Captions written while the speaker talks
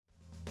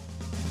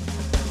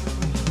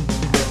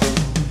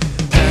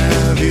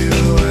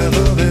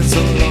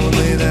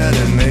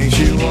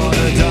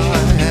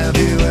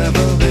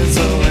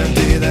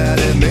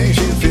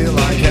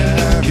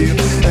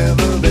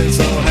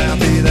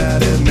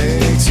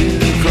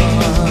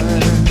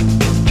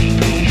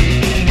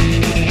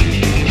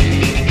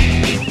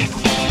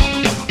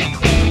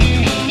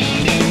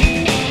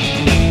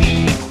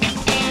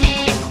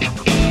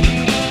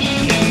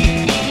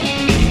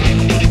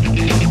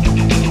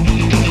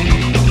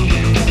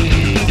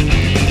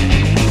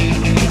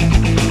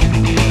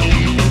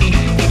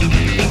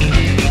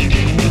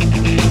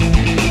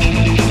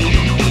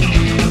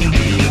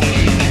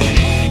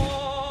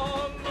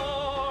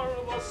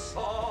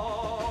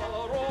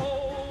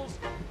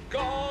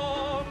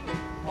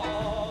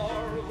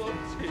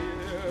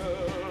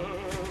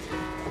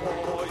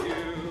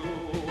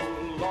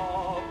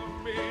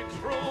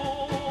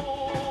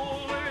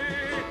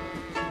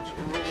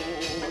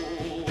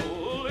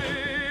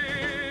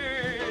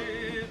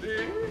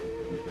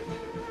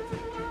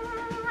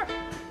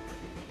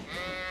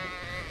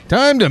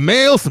Time to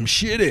mail some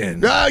shit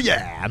in. Oh,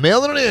 yeah.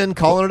 Mailing it in,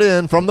 calling it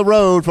in from the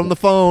road, from the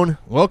phone.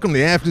 Welcome to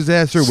the After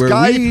Disaster, where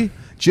Skype. we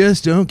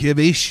just don't give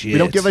a shit. We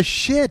don't give a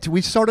shit.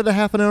 We started a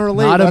half an hour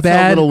late. Not a That's how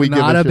bad, little we give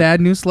not a shit. bad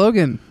new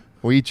slogan.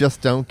 We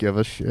just don't give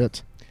a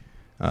shit.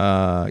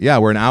 Yeah,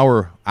 we're an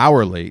hour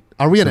late.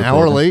 Are we an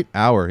hour late?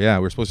 Hour, yeah.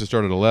 We're supposed to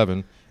start at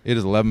 11. It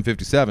is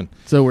 11:57.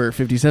 So we're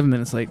 57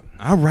 minutes late.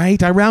 All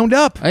right, I round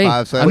up. Hey,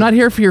 5, 7. I'm not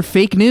here for your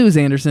fake news,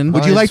 Anderson.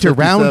 Would you like to 57.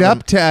 round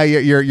up to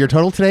your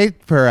total today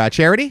for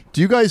charity? Do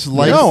you guys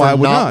like No, or I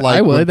would not. like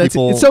I when would. That's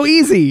people... it's so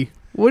easy.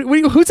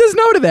 Who says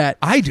no to that?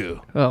 I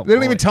do. Oh, they don't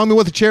boy. even tell me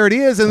what the charity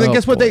is, and then Oh,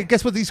 guess what? boy.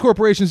 Guess what these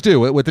corporations do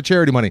with the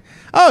charity money?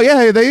 Oh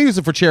yeah, they use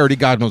it for charity.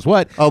 God knows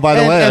what. Oh, by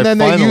the way, and then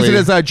they use finally- it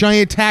as a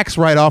giant tax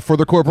write-off for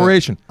the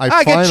corporation. I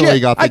get finally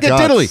shit. got the I get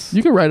guts. diddly.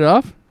 You can write it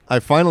off. I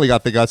finally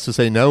got the guts to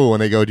say no when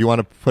they go, do you want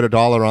to put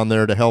 $1 on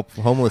there to help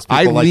homeless people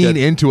I like lean that?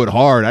 into it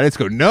hard. I just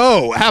go,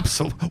 no,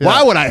 absolutely. Yeah.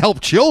 Why would I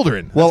help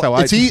children? Well,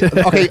 That's how it's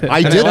okay,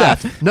 I did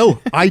that. No,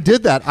 I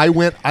did that. I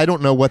went, I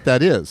don't know what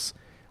that is.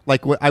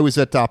 Like, I was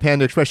at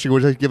Panda Express. She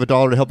goes, give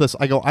 $1 to help this.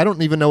 I go, I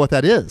don't even know what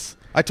that is.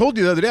 I told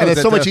you the other day. And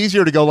it's so much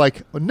easier to go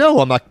like, no,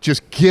 I'm not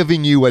just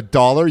giving you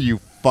 $1, you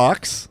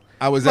fucks.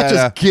 I was I'm not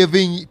at just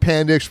giving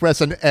Panda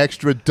Express an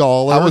extra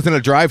 $1. I was in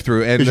a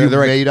drive-through, and 'Cause you they're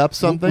like, made up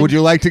something? Would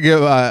you like to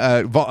give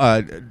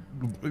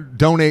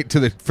donate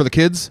to for the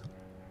kids?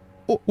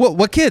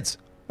 What kids?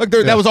 Like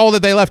Yeah. that was all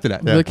that they left it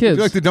at. Yeah. The kids. Would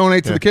you like to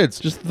donate to Yeah. the kids?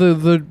 Just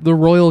the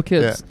royal Yeah.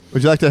 kids.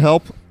 Would you like to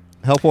help?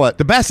 Help what?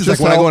 The best is Just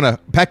like when I help?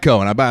 go into Petco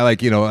and I buy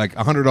like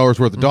 $100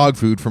 worth of dog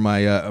food for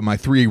my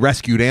 3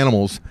 rescued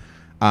animals,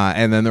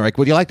 and then they're like,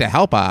 "Would you like to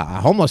help a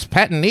homeless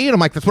pet in need?" I'm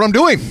like, "That's what I'm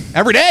doing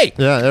every day."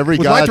 Yeah, every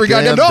With my 3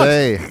 goddamn dogs.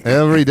 day.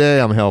 Every day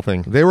I'm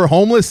helping. They were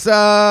homeless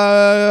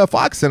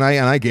fox, and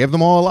I gave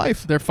them all a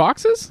life. They're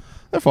foxes.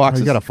 They're Oh,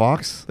 foxes. you got a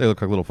fox? They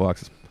look like little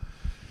foxes.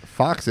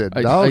 Fox it,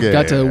 I dog.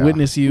 got to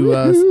witness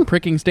you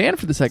pricking Stan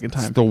for the second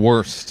It's time. the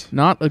worst.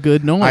 Not a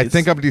good noise. I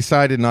think I've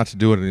decided not to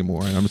do it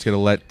anymore, and I'm just going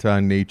to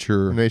let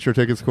nature Nature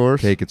take its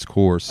course. take its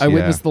course. I Yeah.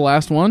 witnessed the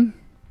last one.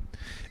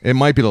 It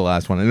might be the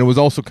last one, and it was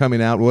also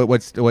coming out.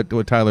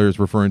 What Tyler is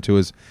referring to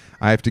is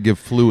I have to give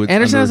fluids.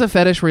 Anderson under- has a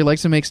fetish where he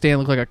likes to make Stan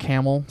look like a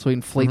camel, so he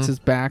inflates his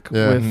back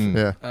Yeah, with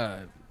yeah.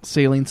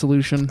 saline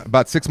solution.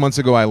 About 6 months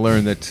ago, I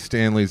learned that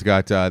Stanley's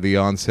got the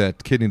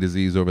onset kidney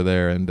disease over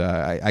there, and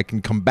I can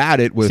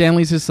combat it with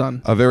Stanley's his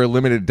son. a very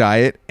limited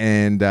diet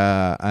and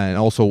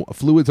also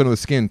fluids under the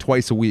skin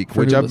twice a week,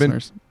 For which new I've been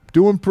listeners.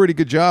 doing pretty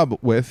good job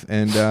with,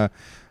 and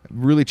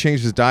really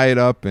changed his diet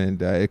up,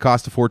 and it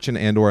costs a fortune,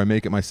 and/or I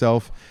make it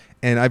myself.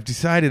 And I've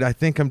decided I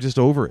think I'm just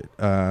over it.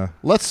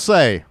 Let's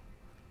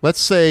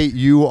say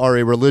you are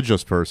a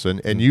religious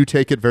person and you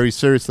take it very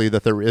seriously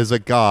that there is a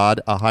God,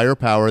 a higher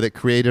power that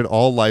created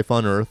all life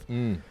on earth.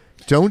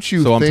 Don't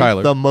you So I'm think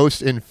Tyler. the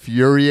most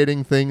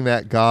infuriating thing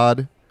that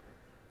God,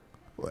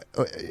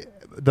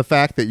 the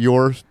fact that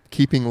you're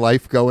keeping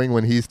life going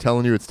when he's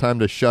telling you it's time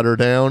to shut her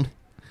down?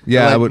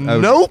 Yeah, Like, I would.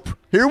 Nope.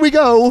 Here we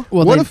go.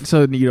 Well, What then, if-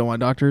 so you don't want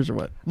doctors or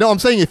what? No, I'm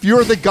saying if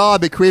you're the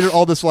God that created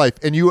all this life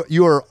and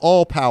you are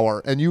all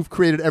power and you've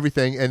created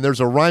everything and there's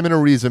a rhyme and a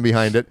reason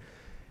behind it,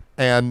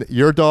 and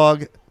your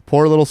dog,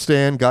 poor little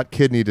Stan, got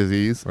kidney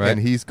disease Right.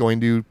 and he's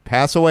going to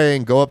pass away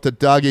and go up to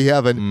doggy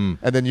heaven,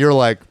 and then you're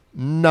like,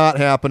 not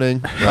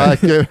happening.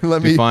 Let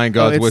me. Define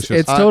God's it's, wishes.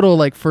 It's total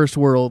like first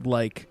world,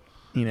 like,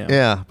 you know.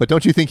 Yeah, but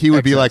don't you think he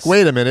would be like, Excess.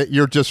 wait a minute,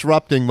 you're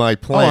disrupting my Oh,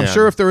 plan? I'm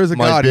sure if there is a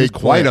my God, he's big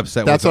quite plan."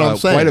 upset. That's with, what I'm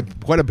saying.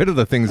 Quite a bit of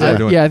the things they're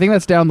doing. Yeah, I think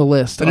that's down the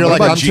list. And you're What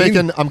like,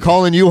 about I'm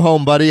calling you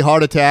home, buddy,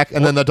 heart attack.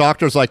 And then the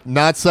doctor's like,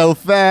 not so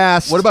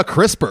fast. What about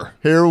CRISPR?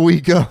 Here we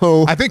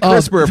go. I think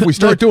CRISPR. If we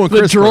start doing the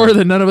CRISPR, drawer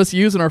that none of us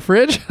use in our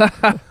fridge.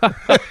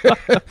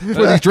 that's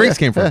where these drinks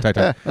came from.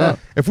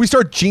 If we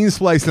start gene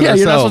splicing Yeah,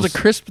 you're not ourselves, supposed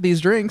to crisp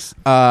these drinks.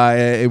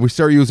 if we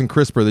start using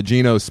CRISPR, the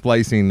genome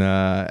splicing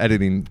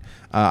editing,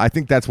 I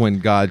think that's when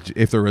God,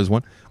 if there is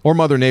one, or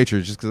Mother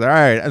Nature, just because all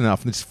right,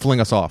 enough, just fling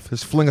us off.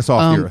 Just fling us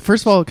off the earth.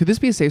 First of all, could this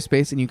be a safe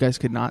space and you guys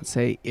could not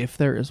say if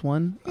there is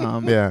one?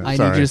 Yeah, I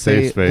sorry. need you to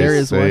say Safe space, there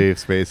is one. safe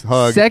space.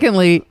 Hug.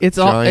 Secondly, it's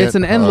Giant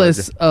an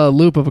endless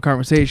loop of a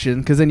conversation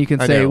because then you can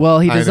I say, know, well,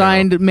 he I know.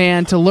 designed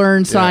man to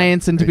learn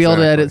science and to be able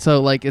to exactly. edit.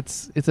 So like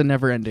it's a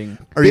never ending.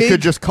 Or you Big-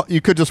 could just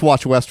you could just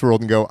watch Westworld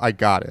and go, I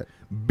got it.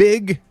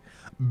 Big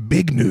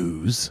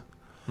news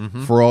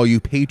for all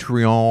you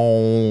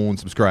Patreon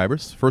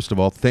subscribers. First of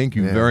all, thank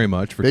you Yeah. very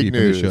much for Big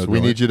keeping news. the show We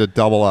going. need you to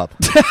double up.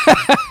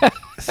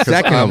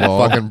 Second I'm of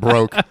all, fucking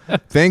broke.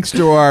 thanks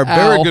to our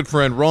very Ow. good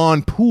friend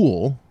Ron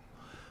Poole,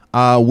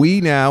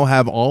 we now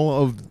have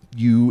all of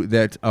you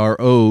that are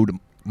owed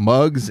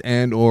mugs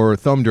and or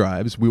thumb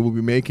drives. We will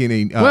be making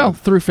a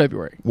Through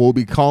February. we'll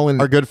be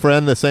calling Our good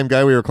friend, the same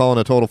guy we were calling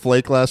a total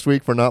flake last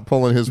week for not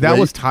pulling his that weight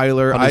was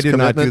Tyler. on I his did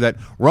not do commitment.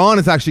 that. Ron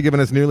has actually given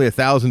us nearly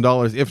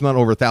 $1,000, if not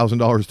over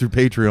 $1,000, through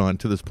Patreon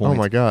to this point. Oh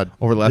my God!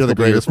 Over the last You're the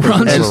couple years. greatest person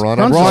Ron's ever, just- Ron.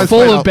 Ron's Ron's full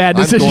like, of bad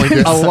I'm going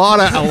decisions. to-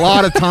 a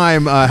lot of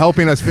time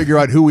helping us figure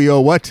out who we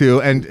owe what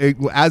to. And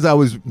as I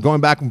was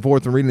going back and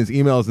forth and reading his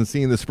emails and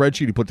seeing the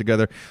spreadsheet he put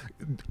together,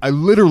 I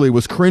literally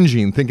was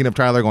cringing, thinking of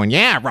Tyler going,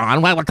 "Yeah,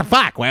 Ron, what the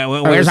fuck?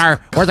 Where was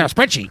where's our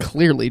spreadsheet?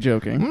 clearly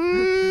joking.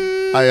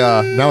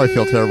 Now I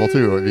feel terrible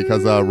too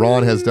because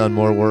Ron has done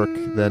more work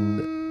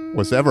than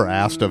was ever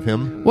asked of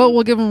him. Well,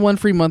 we'll give him one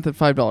free month at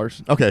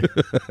 $5. Okay,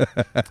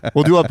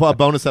 we'll do a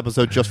bonus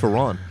episode just for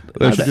Ron.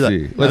 Let's We should do that.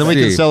 see. And Let's then we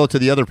can see. sell it to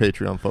the other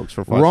Patreon folks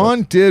for $5.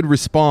 Ron did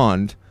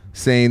respond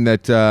saying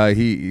that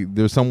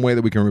there's some way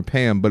that we can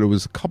repay him, but it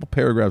was a couple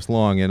paragraphs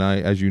long, and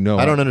as you know,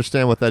 I don't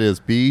understand what that is.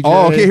 BJ.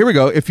 Oh, okay. Here we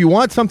go. If you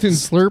want something,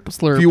 Slurp,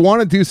 slurp. if you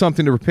want to do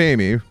something to repay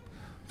me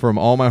from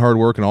all my hard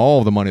work and all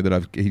of the money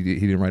that he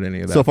didn't write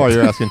any of that. So far,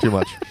 you're asking too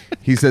much.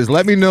 He says,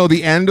 let me know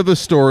the end of the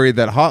story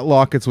that Hot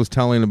Lockets was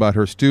telling about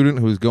her student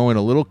who was going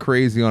a little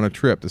crazy on a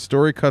trip. The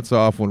story cuts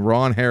off when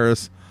Ron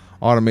Harris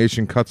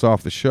Automation cuts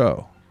off the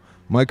show.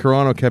 Mike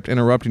Carano kept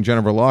interrupting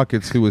Jennifer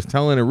Lockets, who was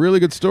telling a really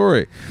good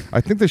story.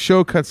 I think the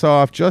show cuts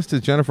off just as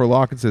Jennifer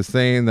Lockets is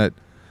saying that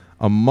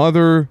a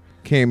mother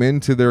came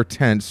into their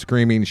tent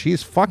screaming,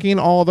 she's fucking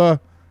all the...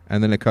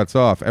 And then it cuts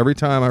off. Every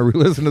time I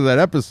re-listen to that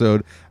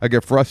episode, I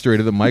get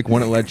frustrated that Mike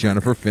wouldn't let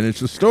Jennifer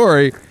finish the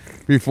story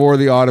before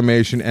the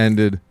automation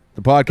ended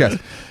the podcast.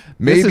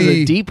 Maybe This is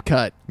a deep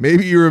cut.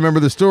 Maybe you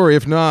remember the story.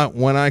 If not,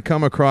 when I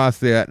come across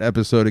that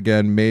episode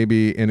again,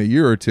 maybe in a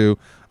year or two,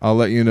 I'll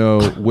let you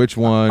know which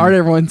one All right,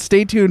 everyone,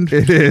 stay tuned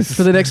it is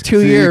for the next 2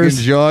 so years.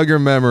 You can jog your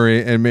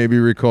memory and maybe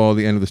recall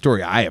the end of the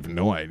story. I have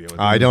no idea. What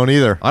I don't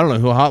either. I don't know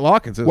who Hot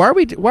Lockets is. Why are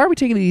we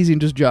taking it easy and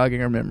just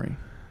jogging our memory?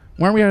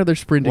 Why aren't we out there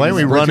sprinting? Why aren't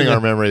we running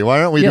our memory? Why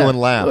aren't we doing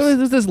laps? What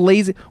is this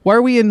lazy? Why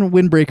are we in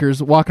windbreakers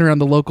walking around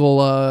the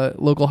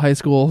local high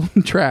school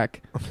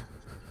track?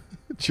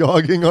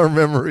 Jogging our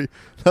memory.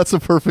 That's a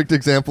perfect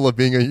example of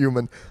being a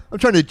human. I'm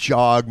trying to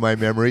jog my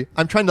memory.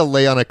 I'm trying to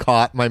lay on a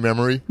cot, my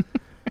memory.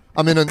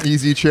 I'm in an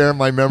easy chair,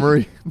 my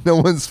memory. No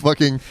one's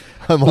fucking...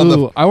 I'm on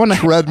the I want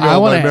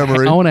treadmill, my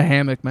memory. I want to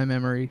hammock my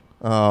memory.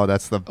 Oh,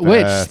 that's the best.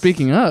 Which,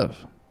 speaking of,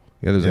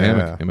 Yeah, there's a Yeah.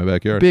 hammock in my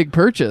backyard. big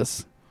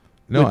purchase.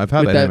 No, I've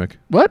had With that hammock.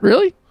 What,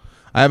 really?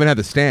 I haven't had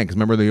the stand because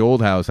remember the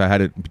old house, I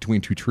had it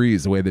between two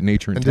trees the way that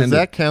nature And intended. does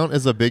that count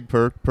as a big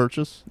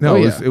purchase? No,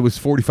 Oh, it, yeah. was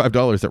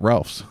 $45 at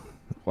Ralph's.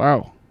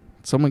 Wow.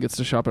 Someone gets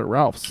to shop at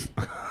Ralph's.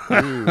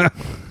 Ooh,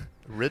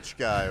 rich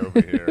guy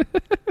over here.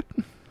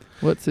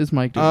 What's his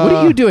mic doing? What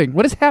are you doing?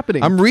 What is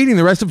happening? I'm reading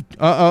the rest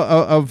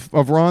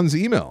of Ron's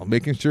email,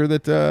 making sure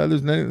that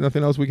there's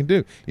nothing else we can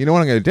do. You know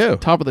what I'm going to do?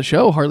 Top of the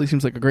show hardly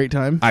seems like a great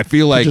time. I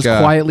feel like just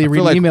quietly I feel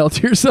read like, an email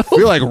to yourself. I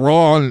feel like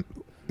Ron.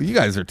 You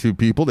guys are two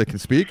people that can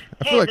speak.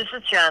 I feel Hey, like this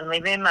is Jen.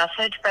 Leave me a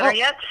message. Better Oh.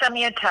 yet, send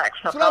me a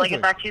text. I'll That's what probably I'm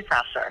get back to you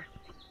faster.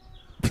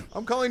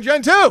 I'm calling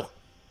Jen too.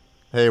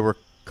 Hey, we're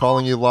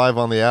calling you live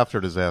on the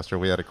After Disaster.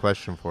 We had a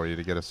question for you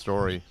to get a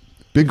story.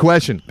 Big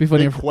question. Be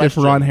funny Big if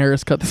question. Ron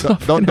Harris cut this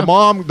off. right The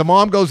now.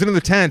 mom goes into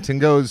the tent and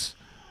goes,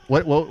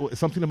 what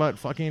something about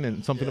fucking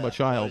and something about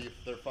child.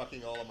 They're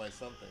fucking all of my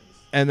somethings.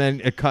 And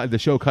then the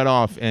show cut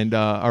off, and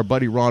our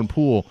buddy Ron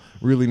Poole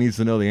really needs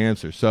to know the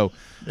answer. So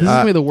This is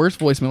gonna be the worst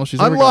voicemail she's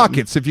ever unlock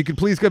gotten. it. So if you could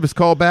please give us a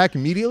call back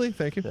immediately,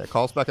 thank you. Yeah,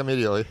 call us back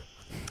immediately.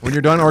 When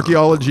you're done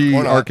archaeology,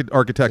 Or not.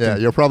 architecting. Yeah,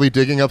 you're probably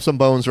digging up some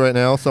bones right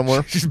now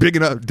somewhere. She's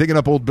digging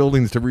up old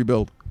buildings to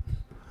rebuild.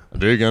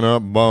 Digging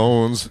up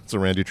bones. It's a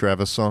Randy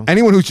Travis song.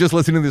 Anyone who's just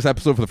listening to this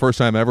episode for the first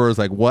time ever is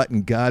like, "What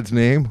in God's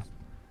name?"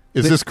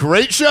 Is this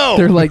great show?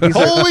 They're like, these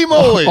are- holy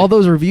moly! All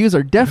those reviews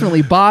are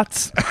definitely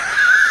bots.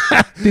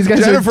 These guys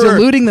Jennifer- are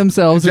deluding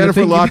themselves. into Jennifer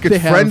thinking Lockett, they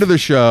have- friend of the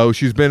show.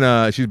 She's been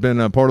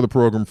a part of the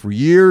program for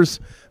years.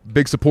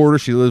 Big supporter.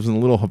 She lives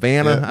in Little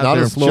Havana Yeah, out not there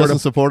in as, she Florida. doesn't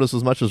support us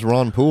as much as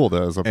Ron Poole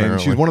does. Apparently,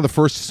 And she's one of the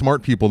first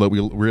smart people that we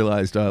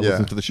realized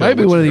listens to the show. Might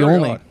be which one of is the very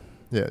only. odd.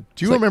 Yeah. Do you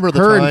It's like remember the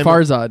her time? and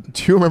Farzad?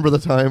 Do you remember the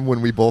time when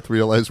we both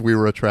realized we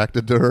were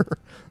attracted to her?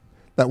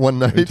 That one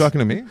night. Are you talking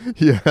to me?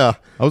 Yeah.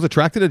 I was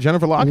attracted to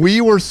Jennifer Lockett. She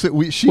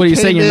What, are you saying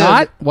came you're in-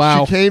 not?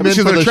 Wow. She came I mean, in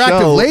she's for an the attractive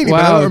show. lady, but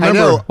I Wow. don't I remember.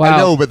 know, Wow. I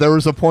know, but there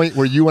was a point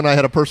where you and I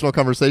had a personal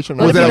conversation.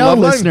 Well, Was if it you a know, love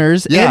line?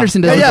 listeners, Yeah.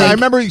 Anderson Yeah, doesn't I think.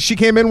 remember she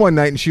came in one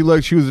night and she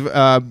was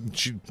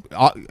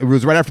it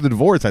was right after the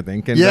divorce, I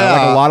think, and Yeah.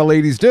 like a lot of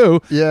ladies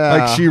do. Yeah.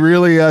 like she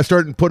really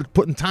started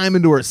putting time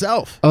into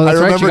herself. Oh, I that's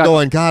right. remember She got-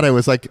 going, God, I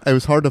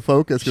was hard to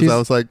focus because She's- I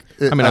was like,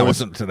 I mean, I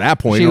wasn't to that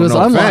point. She was no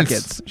offense.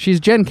 Unlockets. She's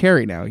Jen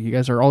Carey now. You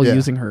guys are all Yeah.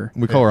 using her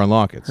We call her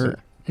Unlockets.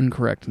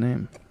 incorrect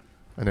name.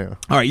 I know.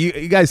 All right,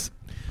 you guys,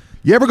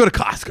 you ever go to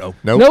Costco?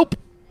 Nope.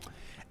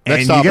 And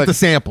Next you get topic. the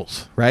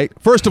samples, right?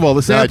 First of all, the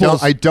No,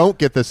 samples. I don't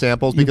get the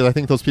samples because I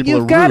think those people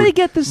You've are gotta rude.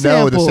 get the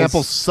No, the samples.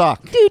 samples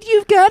suck. Dude,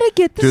 you've got to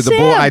get the Dude, the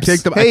boy, I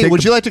take the. I Hey, take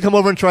would the, you like to come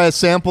over and try a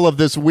sample of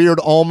this weird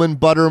almond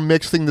butter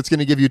mix thing that's going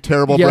to give you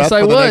terrible Yes, breath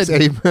I for the would. next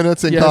 8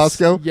 minutes in yes,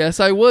 Costco? Yes,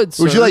 I would. Would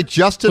sir. you like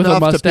just With a enough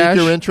to pique mustache?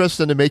 your interest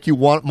and to make you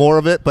want more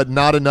of it, but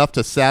not enough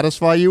to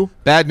satisfy you?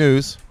 Bad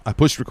news. I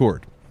pushed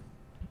record.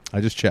 I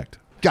just checked.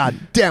 God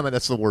damn it,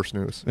 that's the worst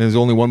news. And there's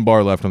only one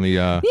bar left on the. You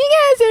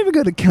guys ever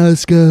go to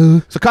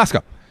Costco? So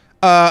Costco.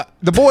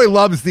 The boy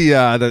loves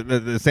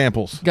the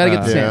samples. Got to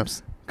get the Yeah.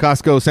 samps.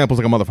 Costco samples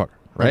like a motherfucker,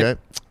 right? Okay.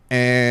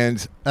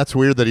 And That's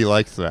weird that he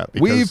likes that.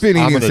 Because We've been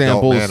I'm eating an adult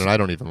samples man and I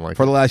don't even like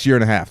for it. the last year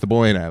and a half, the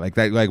boy and I, like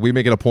that, like we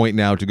make it a point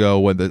now to go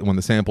when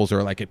the samples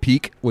are like at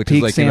peak, which Peak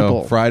is like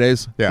sample.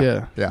 Fridays. Yeah.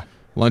 Yeah. Yeah.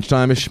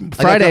 Lunchtime-ish.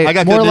 Friday. I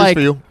got more good news like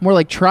for you. more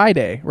like try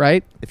day,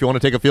 right? If you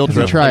want to take a field Does it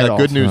trip, try I it got all?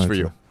 good news Try for it.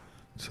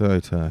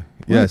 you. Tie.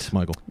 Yes,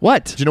 Michael.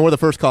 What? Do you know where the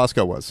first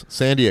Costco was?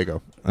 San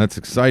Diego. That's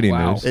exciting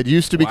Wow. news. It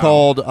used to be Wow.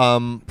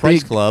 called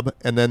Price Big. Club,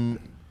 and then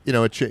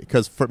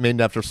because named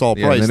after Saul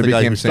Yeah, Price, then it the guy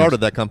became who Sam's.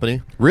 started that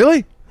company,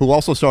 Really? who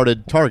also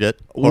started Target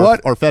or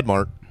What?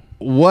 FedMart.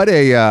 What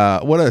a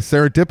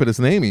serendipitous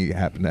name he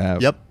happened to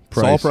have. Yep,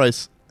 Price. Saul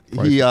Price.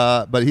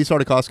 Price. But he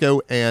started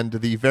Costco, and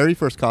the very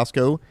first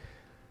Costco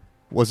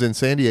was in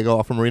San Diego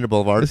off of Marina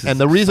Boulevard. This is And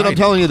the reason I'm exciting.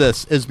 telling you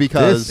this is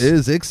because This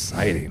is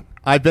exciting.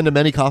 I've been to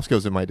many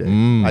Costcos in my day.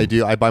 I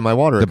do. I buy my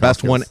water. The at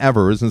best Costco's. one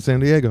ever is in San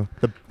Diego.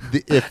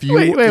 If you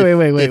Wait,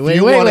 if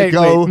you wanna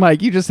go,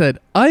 Mike, you just said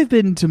I've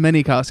been to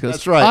many Costco's.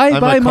 That's right. I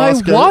I'm buy a my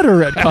Costco-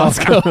 water at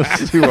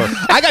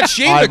Costco. I got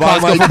shamed I at buy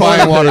Costco my for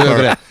buying water the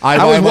other day. I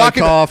buy my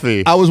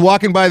coffee. I was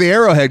walking by the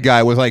Arrowhead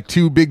guy with like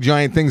two big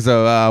giant things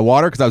of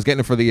water because I was getting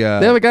it for the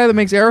They have a guy that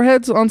makes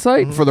arrowheads on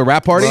site. for the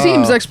rap party.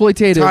 Seems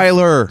exploitative.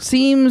 Tyler.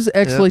 Seems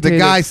exploitative. The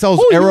guy sells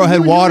Oh, yeah, Arrowhead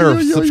yeah, water, yeah,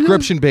 yeah, yeah.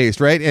 subscription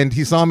based, right? And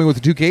he saw me with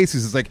the two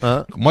cases. It's like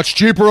Huh? much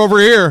cheaper over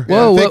here.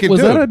 Whoa, I'm what, thinking, was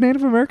dude, that a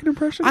Native American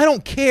impression? I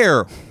don't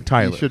care,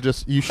 Tyler.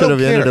 You should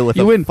have ended care. it with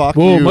you a win. fuck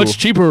Whoa, you. much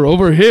cheaper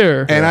over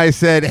here. And I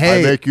said,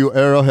 hey, I make you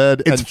Arrowhead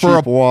it's and for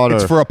cheap a water.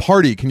 It's for a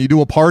party. Can you do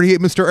a party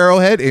at Mr.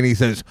 Arrowhead? And he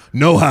says,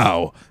 no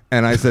how.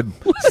 And I said,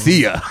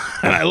 see ya.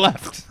 And I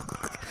left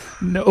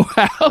No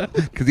how.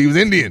 because he was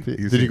Indian.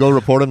 Did you go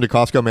report him to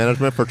Costco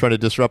management for trying to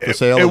disrupt the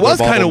sale? It of their was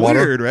kind of bottled water?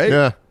 weird, right?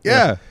 Yeah.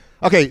 Yeah.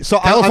 Okay, so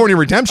California I'm-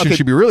 Redemption okay,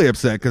 should be really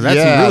upset because that's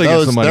yeah, really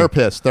gets some money. they're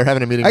pissed. They're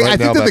having a meeting I right now. think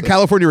that about the this.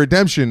 California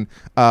Redemption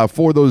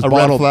for those A red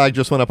bottles, flag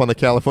just went up on the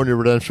California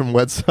Redemption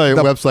website the to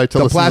the listen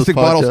to plastic this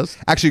bottles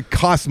podcast. actually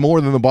cost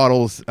more than the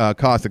bottles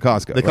cost at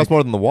Costco. They cost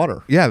more than the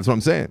water. Yeah, that's what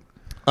I'm saying.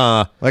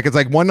 Uh, Like it's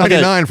like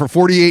 $1.99 for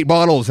 48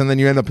 bottles, and then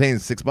you end up paying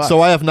 $6.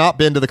 so I have not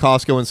been to the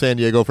Costco in San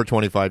Diego for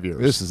 25 years.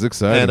 This is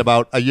exciting. And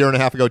about a year and a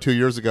half ago, 2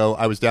 years ago,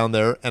 I was down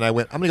there and I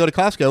went, I'm going to go to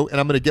Costco and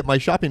I'm going to get my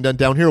shopping done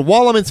down here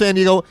while I'm in San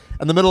Diego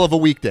in the middle of a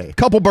weekday.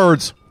 couple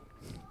birds,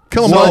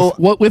 kill them So- all.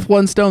 What with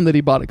one stone that he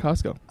bought at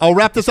Costco? I'll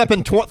wrap this up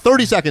in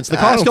 30 seconds. The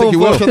I don't Costco think you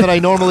will. location that I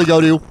normally go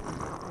to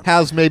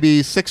has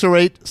maybe 6 or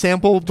 8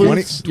 sample 20,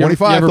 booths.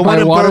 25. You ever The buy one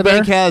in water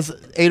Burbank there? has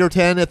 8 or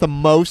 10 at the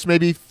most,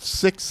 maybe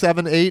 6,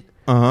 7, 8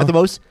 Uh-huh. at the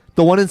most.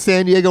 The one in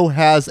San Diego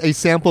has a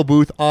sample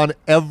booth on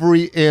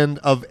every end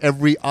of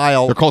every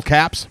aisle. They're called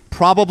caps.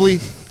 Probably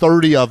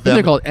 30 of I think them.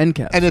 they're called end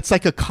caps. and it's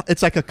like a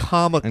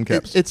comic. End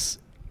caps.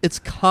 It's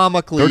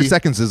comically 30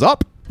 seconds is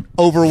up.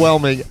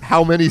 overwhelming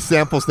how many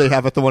samples they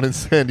have at the one in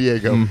San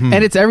Diego. and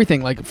it's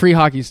everything like free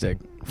hockey stick,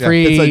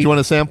 free. It's like, do you want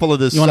a sample of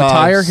this? You want a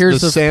tire? Here's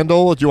this the-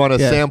 sandal. Do you want a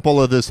Yeah.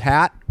 sample of this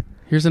hat?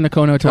 Here's a Nakono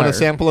Do you want tire. a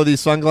sample of these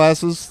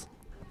sunglasses?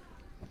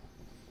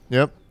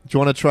 Yep. Do you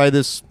want to try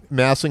this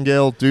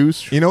Massingale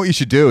douche? You know what you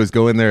should do is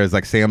go in there as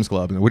like Sam's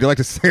Club. Would you like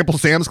to sample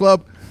Sam's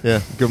Club? Yeah.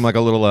 Give them like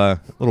a little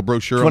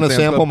brochure. Do you want on to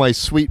Sam's sample Club. my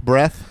sweet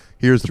breath?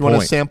 Here's the Do you want to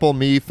point. sample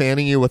me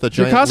fanning you with a Does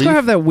giant Costco leaf?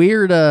 have that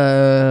weird,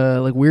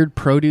 weird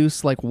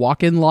produce like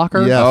walk-in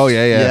locker? Yes. Oh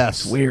yeah, yeah.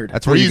 Yes. Weird.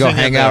 That's where you go Freezing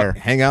in hang there. out.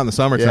 Hang out in the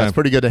summertime. Yeah, it's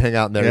pretty good to hang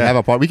out in there. Yeah. And have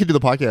a party. We could do the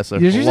podcast there.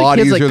 There's usually lot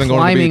kids like easier than going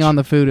to the climbing beach. on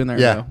the food in there.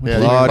 Yeah, though, yeah. which You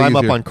is lot can climb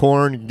up easier. on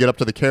corn. You can get up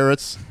to the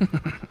carrots.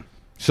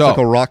 So Like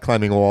a rock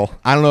climbing wall.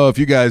 I don't know if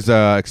you guys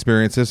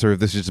experience this or if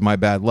this is just my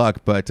bad luck,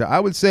 but I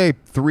would say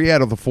 3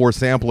 out of the 4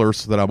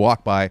 samplers that I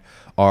walk by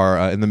are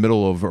in the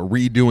middle of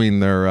redoing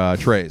their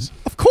trays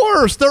Of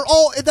course, they're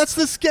all. That's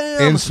the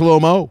scam. in slow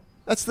mo.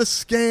 That's the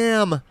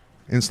scam.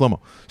 In slow mo.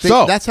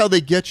 So That's how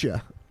they get you.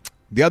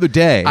 the other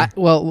day,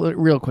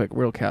 real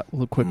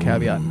quick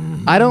caveat.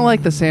 I don't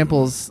like the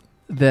samples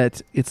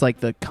that it's like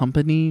the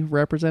company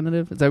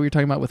representative. Is that what you're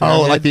talking about with Oh,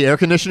 Arrowhead? like the air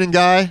conditioning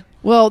guy.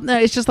 Well, no,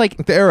 it's just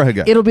like the Arrowhead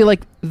guy. it'll be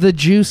like the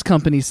juice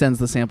company sends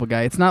the sample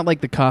guy. It's not like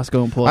the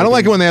Costco employee. I don't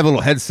like it when they have a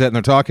little headset and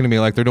they're talking to me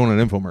like they're doing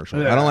an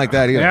infomercial. I don't like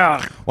that either. Yeah.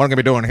 What I'm going to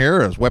be doing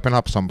here is whipping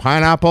up some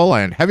pineapple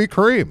and heavy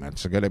cream.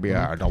 It's going to be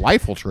a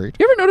delightful treat.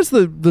 You ever notice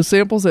the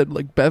samples at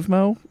like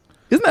Bevmo?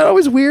 Isn't that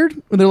always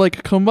weird when they're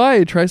like, "Come by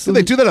and try some"?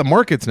 They do that at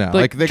markets now.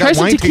 Like they try got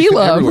some wine tasting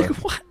tequila. I'm everywhere. like,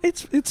 what?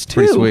 It's two.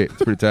 Pretty sweet.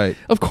 It's pretty tight.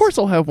 Of course,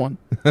 I'll have one.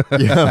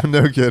 Yeah,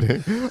 no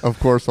kidding. Of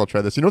course, I'll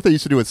try this. You know what they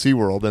used to do at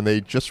SeaWorld, and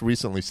they just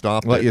recently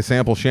stopped Let it. you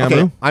sample Shamu.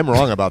 Okay, I'm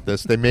wrong about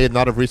this. They may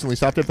not have recently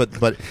stopped it,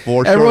 but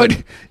for Everyone,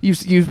 sure.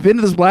 you've been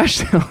to the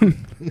Splashdown.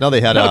 No,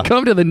 they had Now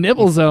come to the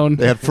nibble zone.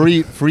 they had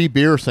free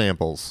beer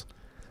samples,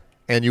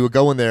 and you would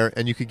go in there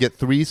and you could get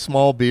 3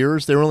 small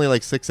beers. They were only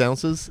like 6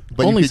 ounces,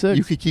 but Only you could, 6.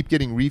 you could keep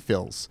getting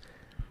refills.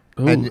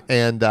 Ooh.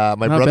 And my Not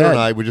brother bad. and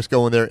I would just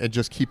go in there and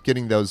just keep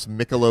getting those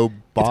Michelob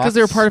box. Because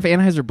they were part of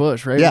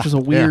Anheuser-Busch, right? Yeah, Which is a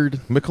yeah. weird.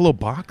 Michelob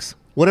box?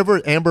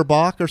 whatever Amber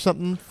Bach or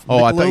something.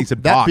 Oh, I thought you Michelob.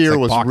 said that box, beer like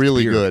was boxed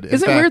really beer. good. In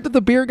Isn't it fact- weird that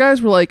the beer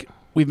guys were like,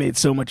 "We've made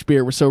so much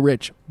beer, we're so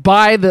rich.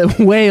 Buy the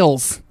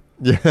whales."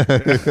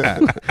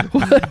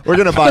 We're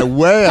gonna buy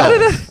whale.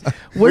 Where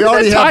We did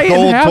already that have tie-in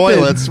gold happen?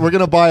 toilets. We're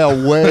gonna buy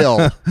a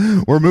whale.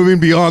 We're moving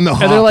beyond the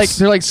hops. And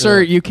they're like,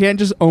 "Sir, you can't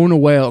just own a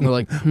whale." And they're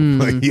like,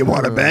 you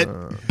want to bet?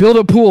 "Build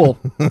a pool,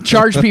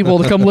 charge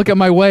people to come look at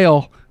my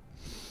whale."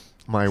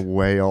 My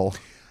whale.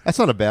 That's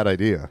not a bad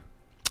idea.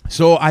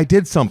 So I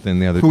did something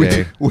the other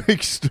day.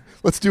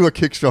 Let's do a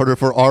Kickstarter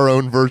for our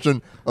own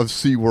version of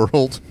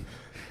SeaWorld.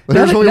 Now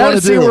Here's that, what we now want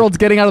that to do. SeaWorld's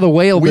getting out of the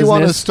whale We business,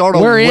 want to start a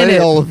we're in it,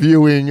 whale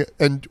viewing,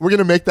 and we're going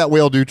to make that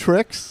whale do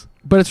tricks.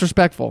 but it's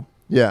respectful.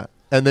 Yeah,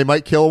 and they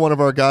might kill one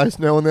of our guys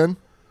now and then.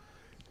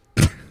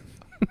 I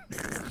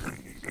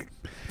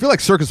feel like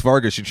Circus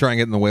Vargas should try and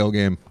get in the whale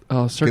game.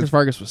 Oh, Circus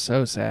Vargas was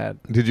so sad.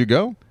 Did you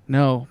go?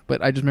 No,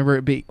 but I just remember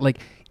it being like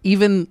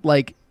even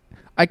like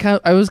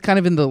I was kind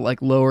of in the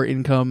like lower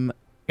income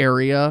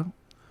area,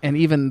 and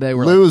even they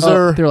were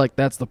Loser. Like, they're like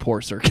that's the poor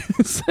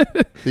circus.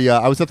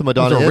 I was at the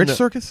Madonna Was it a Inn rich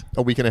circus?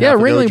 a week and a Yeah, half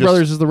ago. Ringling just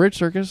Brothers is the rich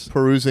circus.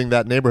 perusing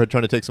that neighborhood,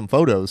 trying to take some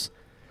photos.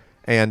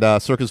 And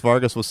Circus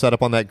Vargas was set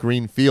up on that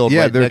green field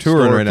Yeah, right they're next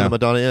touring door right to now. the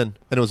Madonna Inn.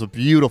 And it was a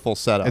beautiful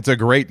setup. It's a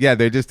great. Yeah,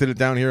 they just did it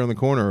down here on the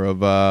corner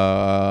of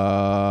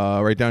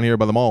right down here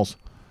by the malls.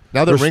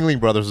 now that there's- Ringling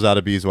Brothers is out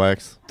of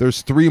beeswax.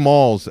 There's 3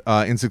 malls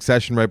in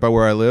succession right by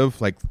where I live.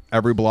 Like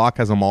every block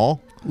has a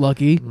mall.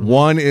 Lucky.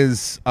 One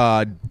is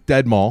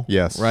Dead Mall.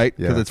 Yes. Right?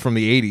 Because Yeah. it's from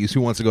the 80s.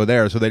 Who wants to go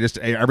there? So they just,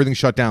 everything's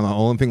shut down. The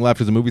only thing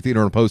left is a movie theater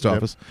and a post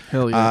office.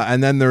 Hell yeah.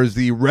 And then there's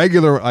the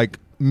regular, like,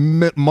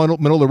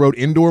 middle of the road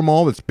indoor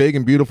mall that's big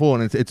and beautiful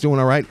and it's doing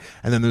all right.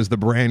 And then there's the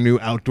brand new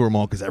outdoor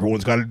mall because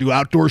everyone's got to do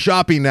outdoor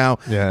shopping now.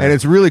 Yeah. And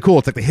it's really cool.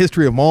 It's like the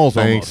history of malls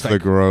Thanks, almost. the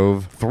Like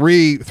Grove.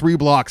 three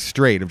blocks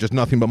straight of just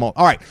nothing but mall.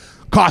 All right.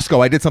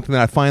 Costco. I did something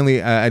that I finally,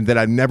 that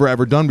I've never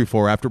ever done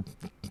before after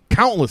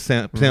countless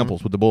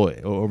samples with the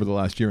boy over the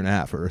last year and a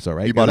half or so,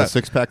 right? You bought a Because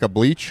 6-pack of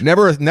bleach?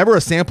 Never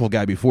a sample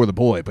guy before the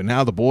boy, but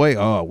now the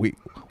boy, we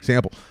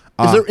sample.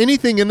 Is there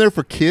anything in there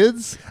for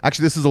kids?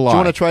 Actually, this is a lie. Do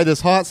you want to try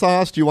this hot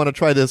sauce? Do you want to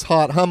try this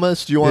hot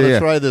hummus? Do you want to Yeah.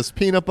 try this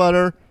peanut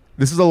butter?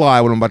 This is a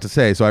lie. What I'm about to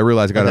say, so I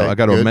realize I got Okay,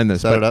 to good. amend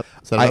this. Set but it up.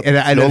 Set it I- up. and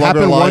It's it no longer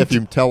happened a lie one. if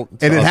you tell.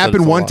 And it us that happened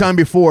it's a one lie. time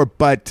before,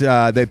 but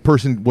that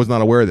person was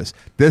not aware of this.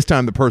 This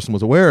time, the person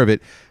was aware of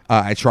it.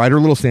 I tried her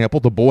little sample.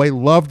 The boy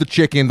loved the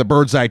chicken, the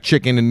bird's eye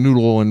chicken and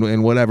noodle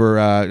and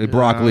whatever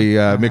broccoli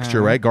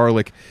mixture, right?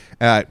 Garlic.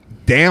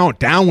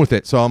 Down with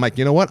it. So I'm like,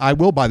 you know what? I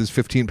will buy this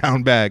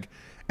 15-pound bag.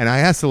 And I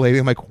asked the lady,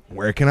 I'm like,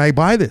 where can I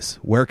buy this?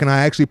 Where can I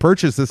actually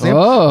purchase this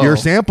sample? Oh. Your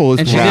sample is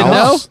And she from didn't know.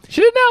 House.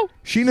 She didn't know.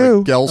 She knew.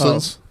 Like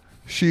Gelson's.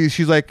 She's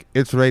like,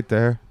 it's right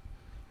there.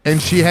 And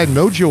she had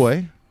no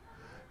joy,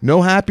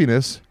 no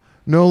happiness,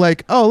 no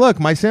like, oh, look,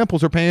 my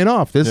samples are paying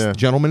off. This Yeah.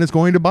 gentleman is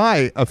going to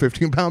buy a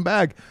 15-pound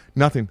bag.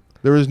 Nothing.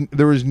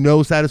 There was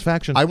no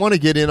satisfaction. I want to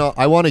get in.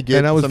 I want to get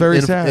And I was some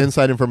very sad.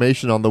 inside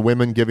information on the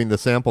women giving the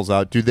samples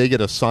out. Do they get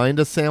assigned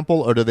a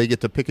sample, or do they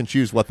get to pick and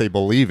choose what they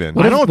believe in?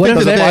 What I if- don't what think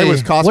if that they're- they-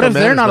 was Costco What if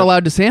they're not management.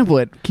 allowed to sample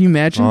it? Can you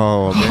imagine?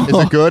 Oh, man.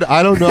 Is it good?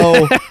 I don't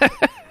know.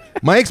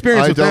 My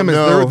experience I with them don't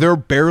is know. they're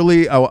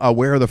barely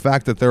aware of the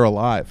fact that they're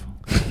alive.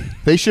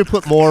 They should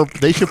put more.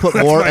 They should put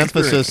more my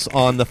emphasis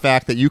on the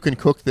fact that you can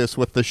cook this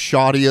with the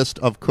shoddiest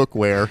of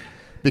cookware,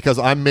 because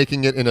I'm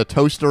making it in a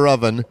toaster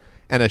oven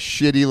and a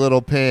shitty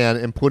little pan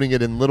and putting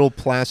it in little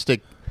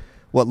plastic,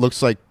 what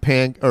looks like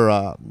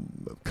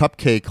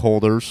cupcake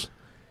holders.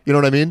 You know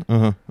what I mean?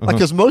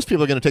 Because most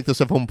people are going to take this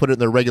stuff home and put it in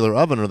their regular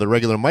oven or their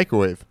regular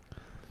microwave.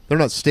 They're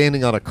not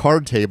standing on a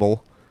card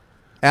table.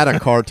 At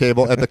a card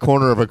table at the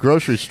corner of a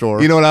grocery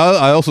store. You know what?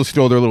 I also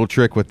stole their little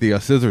trick with the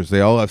scissors.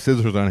 They all have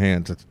scissors on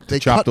hand to they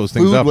chop cut those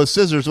things food up. with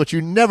scissors, which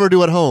you never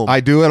do at home. I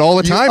do it all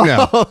the time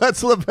now. Oh,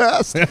 that's the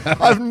best.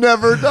 I've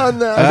never done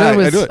that.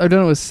 I do it. I've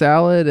done it with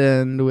salad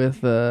and with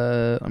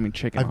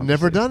chicken. I've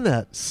never obviously. done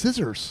that.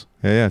 Scissors.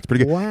 Yeah, it's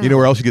pretty good. Wow. You know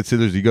where else you get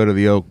scissors? You go to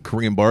the old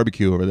Korean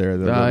barbecue over there.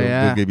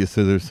 They'll give you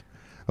scissors.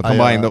 They'll come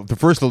by and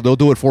they'll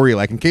do it for you.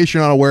 Like in case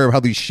you're not aware of how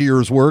these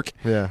shears work.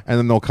 Yeah. And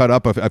then they'll cut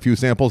up a few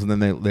samples and then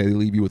they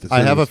leave you with the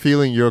scissors. I have a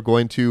feeling you're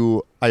going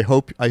to. I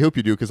hope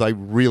you do, because I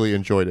really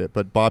enjoyed it.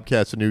 But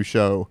Bobcat's new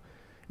show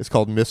is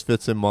called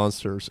Misfits and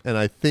Monsters, and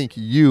I think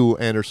you,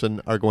 Anderson,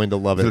 are going to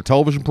love Is it a it.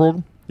 television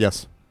program?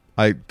 Yes.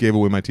 I gave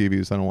away my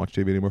TV, so I don't watch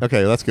TV anymore.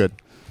 Okay, that's good.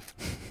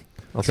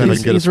 I'll see if I He's,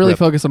 can get a he's really script.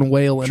 focused on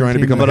whale. Trying to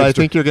become entertainment. But I hipster.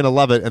 think you're going to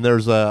love it. And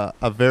there's a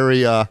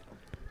very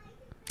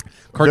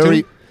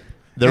Cartoon?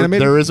 very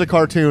Animated? there is a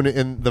cartoon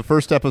in the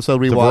first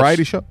episode we It's a watched.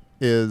 variety show?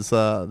 Is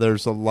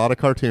there's a lot of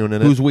cartoon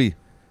in Who's it. we? We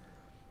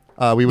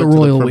The went to the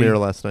royal premiere we.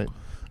 last night.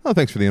 Oh,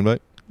 thanks for the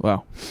invite.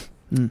 Wow.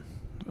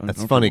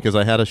 That's funny because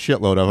I had a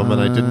shitload of them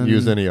and I didn't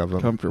use any of them.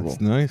 Uncomfortable.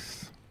 It's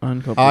nice.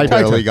 Uncomfortable. I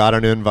Ty-Ty. barely got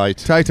an invite.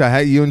 Tai, how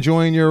you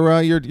enjoying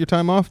your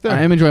time off there?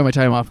 I am enjoying my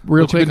time off.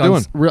 Real What you quick, been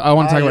doing? I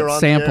want to talk You're about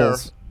on the air.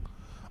 samples.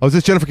 Oh, is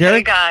this Jennifer Hey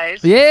Carey?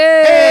 guys. Yay!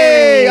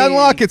 Hey,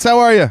 Unlock It. How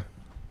are you?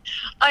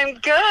 I'm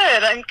good.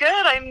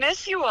 I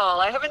miss you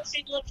all. I haven't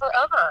seen you in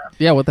forever.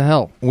 Yeah, what the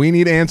hell? We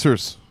need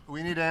answers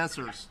We need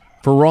answers.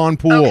 for Ron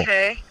Poole.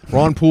 Okay.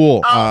 Ron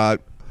Poole.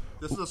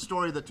 This is a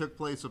story that took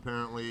place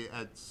apparently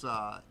at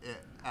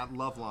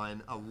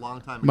Loveline a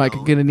long time Mike,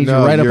 ago. I'm gonna need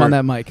No, you right up you're- on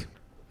that mic.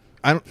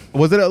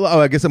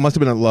 I guess it must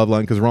have been a love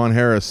line because Ron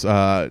Harris,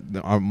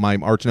 my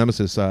arch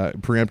nemesis,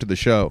 preempted the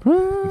show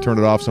and turned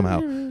it off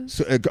somehow.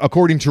 So,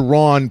 according to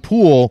Ron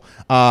Poole,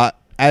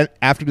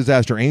 after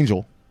Disaster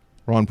Angel,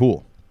 Ron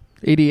Poole,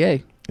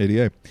 ADA.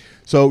 ADA.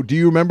 So, do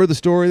you remember the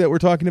story that we're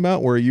talking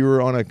about where you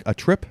were on a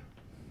trip?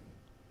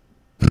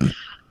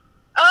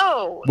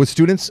 Oh, with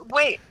students,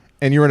 wait.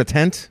 and you're in a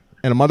tent,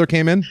 and a mother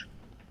came in.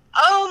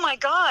 Oh my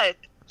God.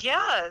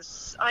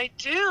 Yes, I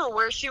do.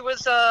 Where she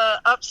was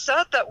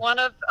upset that one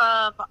of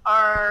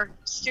our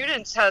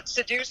students had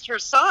seduced her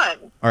son,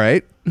 All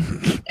right.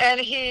 and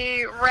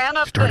he ran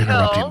up Start the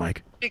interrupting, hill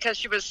Mike. because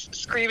she was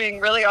screaming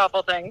really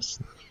awful things,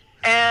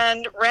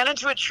 and ran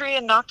into a tree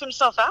and knocked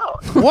himself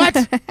out. What?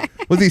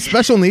 Was he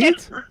special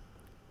needs?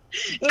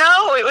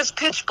 No, it was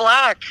pitch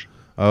black.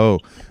 Oh,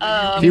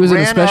 He was in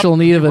a ran special up-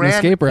 need of he an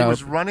escape He route.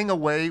 was running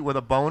away with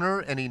a boner,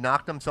 and he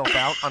knocked himself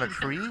out on a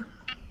tree.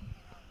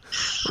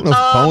 I don't know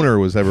if boner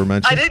was ever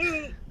mentioned.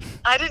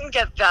 I didn't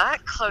get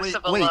that close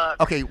of a look.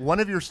 Okay,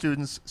 one of your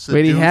students seduced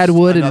Wait, he had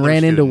wood and another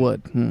ran into student,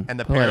 wood. and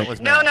the Poetic. parent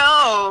was No, mad.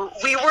 no,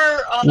 we were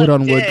on Wood a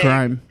on wood dig,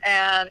 crime.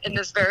 and in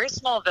this very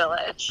small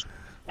village,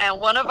 and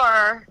one of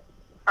our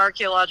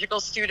archaeological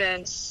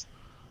students,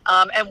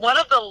 and one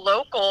of the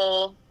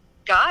local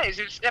guys,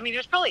 he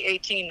was probably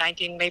 18,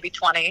 19, maybe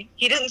 20.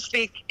 He didn't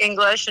speak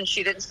English, and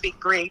she didn't speak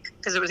Greek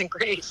because it was in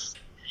Greece,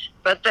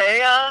 but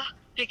they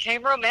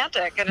became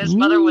romantic, and his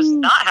mother was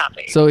not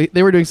happy. So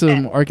they were doing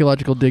some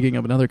archaeological digging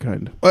of another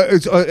kind.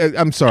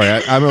 I'm sorry.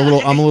 I'm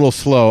a little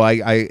slow. All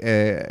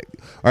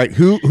right.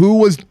 Who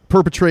was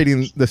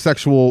perpetrating the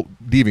sexual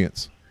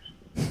deviance?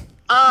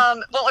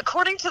 Well,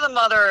 according to the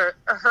mother,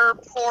 her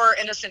poor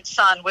innocent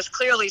son was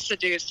clearly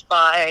seduced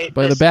by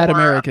By the this bad poor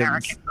Americans.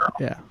 American girl.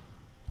 Yeah.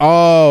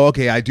 Oh,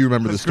 okay. I do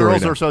remember the Because story.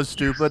 girls now. are so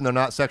stupid, and they're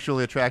not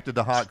sexually attracted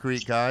to hot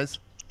Greek guys.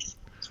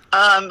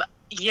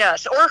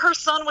 Yes, or her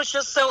son was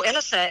just so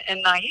innocent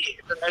and naive,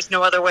 and there's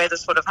no other way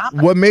this would have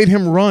happened. What made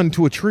him run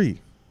to a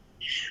tree?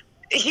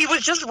 He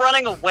was just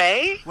running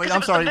away. Wait, 'cause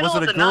I'm sorry. the Was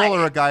middle it a of the girl night.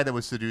 or a guy that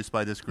was seduced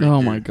by this Greek Oh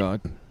dude? my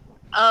God.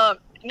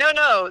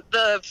 No.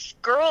 The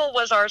girl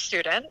was our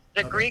student.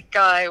 The Greek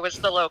guy was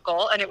the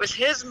local, and it was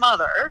his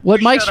mother. What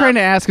who Mike's showed trying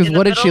to up ask is, in the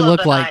what did she middle of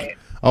look the like? night.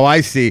 Oh,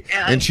 I see.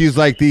 Yeah. And she's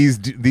like these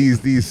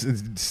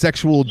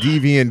sexual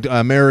deviant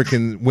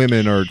American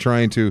women are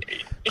trying to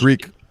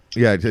Greek.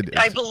 Yeah.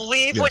 I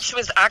believe what she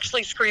was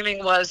actually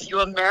screaming was,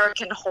 "You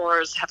American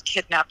whores have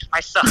kidnapped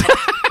my son."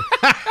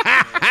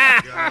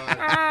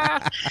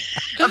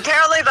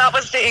 Apparently, that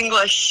was the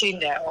English she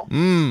knew.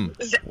 Mm.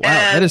 Wow,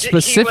 that is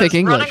specific he was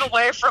English. running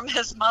away from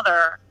his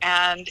mother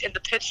and in the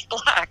pitch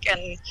black,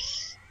 and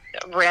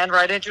ran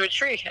right into a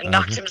tree and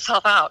knocked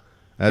himself out.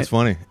 That's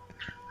funny.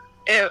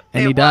 It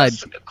he died.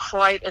 was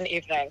quite an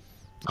evening.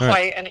 All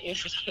right. Quite an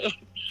evening.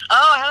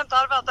 Oh, I hadn't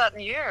thought about that in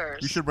years.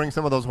 You should bring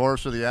some of those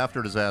horrors to the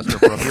after disaster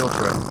for a field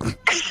trip.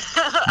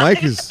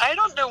 Mike is. I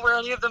don't know where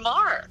any of them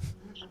are.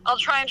 I'll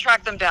try and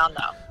track them down,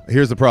 though.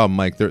 Here's the problem,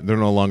 Mike. They're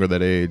no longer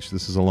that age.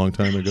 This is a long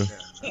time ago.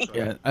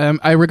 Yeah.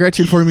 I regret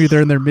to inform you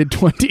they're in their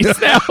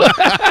mid-20s now.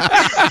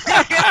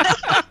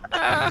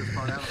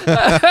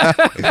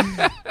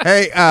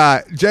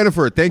 Hey,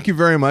 Jennifer, thank you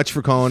very much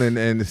for calling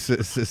and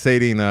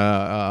sating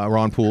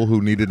Ron Poole,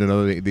 who needed to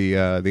know the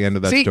end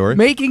of that See, story.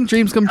 making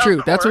dreams come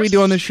true. That's what we course.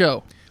 do on this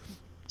show.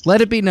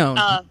 Let it be known.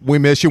 We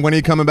miss you. When are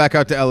you coming back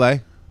out to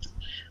L.A.?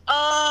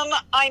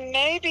 I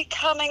may be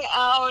coming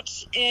out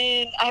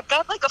I've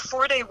got like a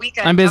 4-day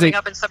weekend I'm busy. coming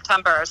up in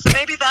September. So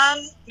maybe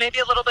then, maybe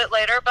a little bit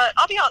later, but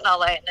I'll be out in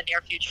LA in the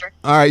near future.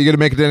 All right, you going to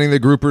make it to any of the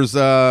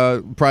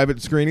groupers'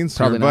 private screenings?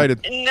 Probably You're not.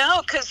 invited.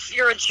 No, because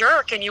you're a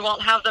jerk and you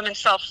won't have them in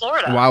South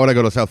Florida. Why would I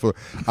go to South Florida?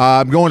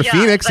 I'm going to Yeah,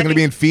 Phoenix. I'm that going to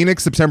be in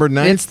Phoenix September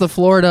 9th. It's the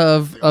Florida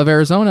of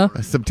Arizona.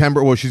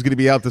 Well, she's going to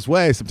be out this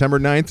way. September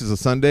 9th is a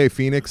Sunday.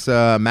 Phoenix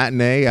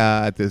matinee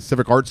at the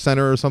Civic Arts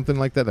Center or something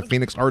like that, the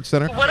Phoenix Arts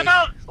Center. What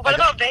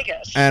about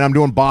Vegas? And I'm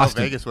doing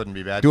Boston. Vegas wouldn't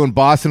be bad. Doing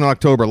Boston in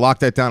October. Lock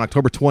that down.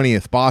 October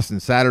 20th, Boston,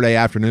 Saturday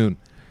afternoon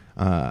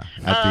at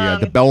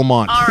the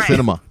Belmont all right.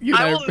 Cinema. You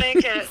and I I- will make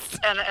it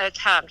an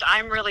attempt.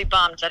 I'm really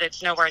bummed that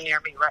it's nowhere near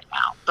me right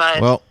now.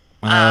 But Well,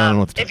 I don't know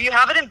what to tell if you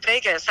have it in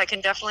Vegas, I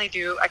can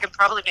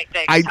probably make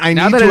Vegas. I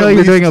Now need that to I know at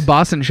you're doing a least-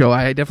 Boston show,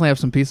 I definitely have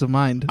some peace of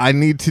mind. I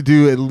need to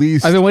do at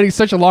least. I've been waiting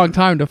such a long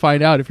time to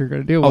find out if you're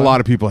going to do A one. lot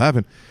of people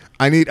haven't.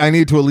 I need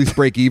to at least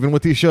break even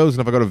with these shows,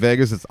 and if I go to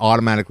Vegas, it's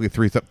automatically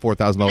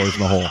 $4,000 in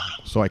the hole.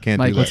 So I can't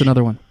Mike, do that. what's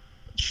another one?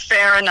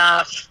 Fair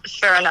enough.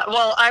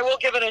 Well, I will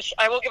give it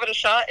a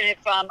shot, and if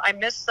I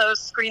miss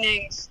those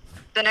screenings,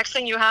 the next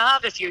thing you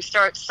have, if you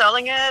start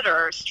selling it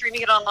or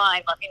streaming it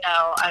online, let me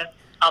know, and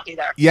I'll be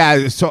there.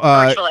 Yeah, so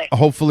Virtually.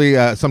 hopefully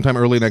sometime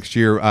early next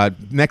year,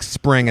 next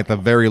spring at the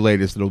very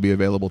latest, it'll be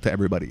available to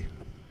everybody.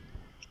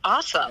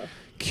 Awesome.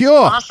 Cool.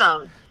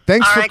 Awesome.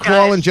 Thanks All for right,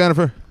 calling, guys.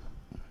 Jennifer.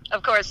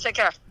 Of course. Take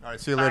care. All right,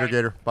 see you later, Bye.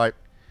 Gator. Bye.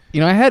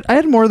 You know, I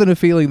had more than a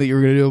feeling that you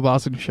were going to do a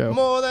Boston show.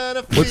 More than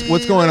a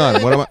What's going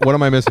on? What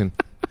am I missing?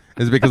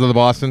 Is it because of the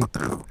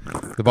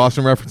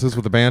Boston references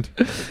with the band?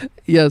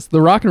 Yes,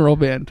 the rock and roll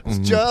band. It's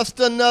just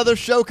another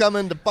show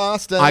coming to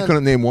Boston. I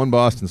couldn't name one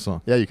Boston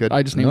song. Yeah, you could.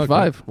 I just named Okay.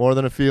 5. More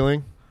than a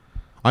feeling.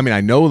 I mean,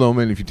 I know them,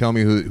 and if you tell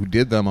me who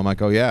did them, I'm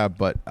like, oh yeah.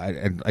 But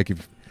like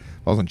if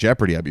I was on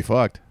Jeopardy, I'd be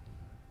fucked.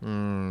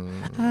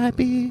 I'd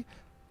be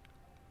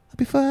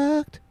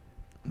fucked.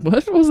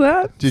 What was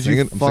that? Did Singing-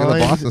 you I'm singing the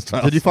Boston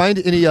style. Did you find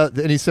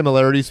any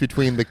similarities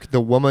between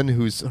the woman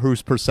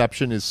whose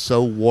perception is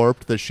so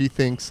warped that she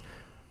thinks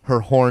her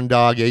horn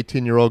dog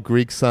 18-year-old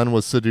Greek son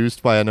was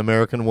seduced by an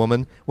American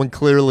woman when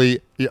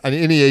clearly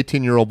any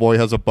 18-year-old boy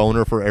has a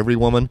boner for every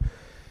woman?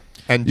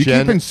 And You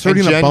keep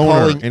inserting a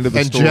boner into the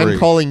and story. Jen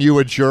calling you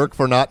a jerk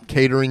for not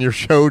catering your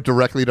show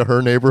directly to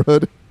her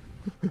neighborhood.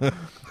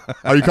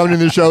 Are you coming to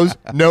the shows?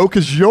 No,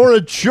 because you're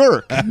a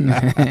jerk.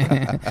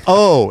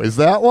 Oh, is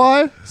that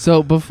why?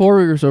 So before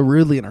we were so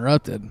rudely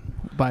interrupted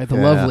by the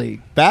Yeah.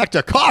 lovely, Back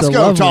to Costco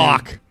lovely-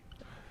 talk.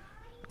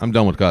 I'm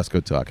done with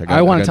Costco talk.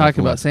 I want to talk enough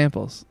about left.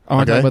 samples. I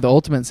want to Okay. talk about the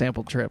ultimate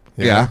sample trip.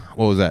 Yeah.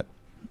 What was that?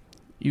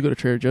 You go to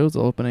Trader Joe's,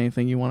 they'll open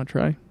anything you want to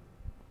try.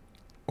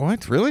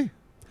 What? Really?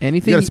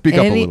 Anything, You gotta speak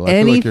up a little. I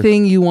feel like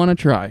anything you want to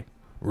try,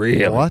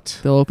 Really? What?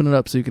 they'll open it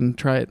up so you can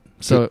try it.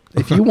 So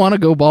if you want to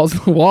go balls to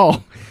the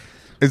wall,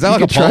 Is that you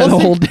like a can try policy? the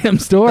whole damn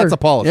store. That's a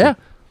policy. Yeah.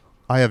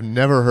 I have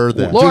never heard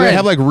that. Do Lauren. they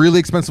have like really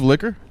expensive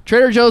liquor?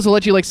 Trader Joe's will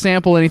let you like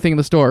sample anything in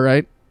the store,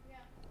 right?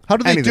 How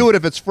do they Anything. do it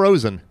if it's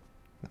frozen?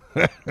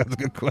 That's a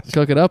good question.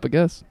 Cook it up, I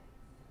guess.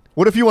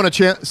 What if you want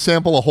to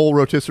sample a whole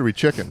rotisserie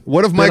chicken?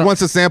 What if Mike don't-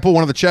 wants to sample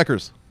one of the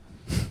checkers?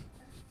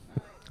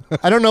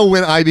 I don't know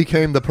when I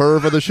became the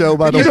perv of the show,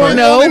 by the You way. don't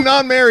know? Only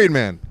non-married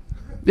man.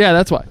 Yeah,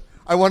 that's why.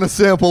 I want to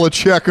sample a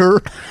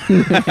checker.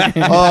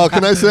 Oh,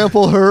 can I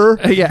sample her?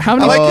 Yeah, how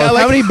many? I like-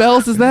 how many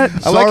bells is that?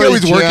 I like how Sorry,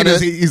 he's working.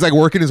 Janet. He's like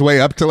working his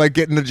way up to like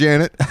getting to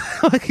Janet.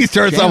 Like he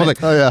starts off with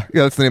like, Oh, yeah.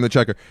 yeah, that's the name of the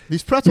checker.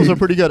 These pretzels are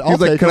pretty good. I'll He's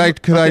like,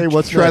 take could them. I Okay,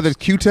 what's try next? the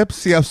Q-tips?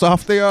 See how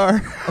soft they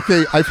are.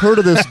 Okay, I've heard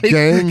of this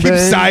gang Keep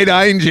bang. side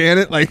eyeing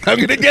Janet. Like I'm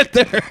gonna get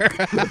there.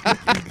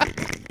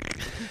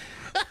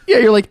 Yeah,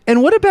 you're like,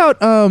 and what about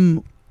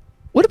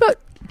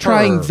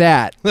trying Her.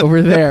 that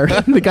over there?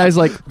 The guy's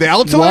like, The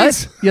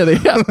Altoids?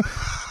 What?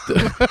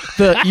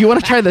 Yeah, you want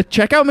to try the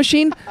checkout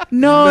machine?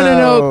 No.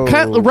 No.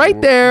 Cut right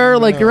there,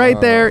 like right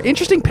there.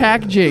 Interesting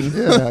packaging.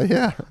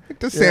 Yeah.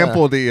 To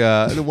sample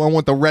the one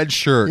with the red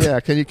shirt. Yeah,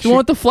 can you You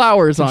want the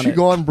flowers on should you it?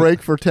 go on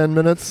break for 10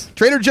 minutes?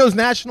 Trader Joe's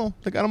National.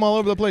 They got them all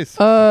over the place.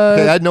 Okay,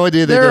 I had no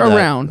idea they they're did that.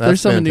 around. That's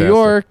There's some in New fantastic.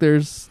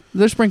 York.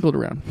 They're sprinkled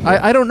around.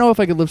 I don't know if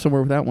I could live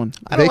somewhere with that one.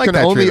 I don't They like can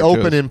that only Trader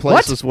open Joe's. in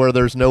places where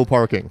there's no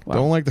parking.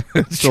 Don't like that.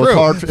 It's So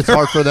true. it's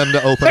hard for them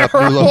to open up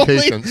new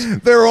locations.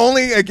 They're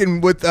only like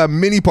with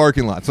mini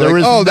parking lots. So There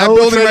like, is oh, that no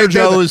building Trader right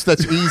there. Joe's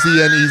that's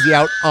easy and easy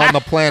out on the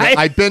planet.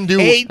 I've been to.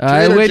 hate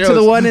I Trader went to the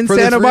Joe's one in for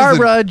this Santa reason.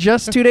 Barbara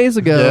just 2 days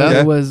ago.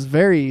 Yeah? It was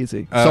very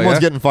easy. Someone's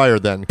yeah? getting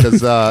fired then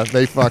because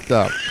they fucked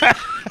up.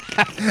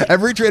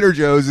 Every Trader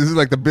Joe's this is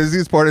like the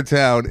busiest part of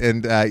town,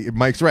 and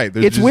Mike's right.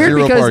 There's It's just weird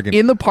zero because parking.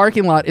 in the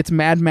parking lot, it's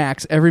Mad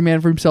Max. Every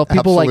man for himself.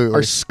 People like Absolutely.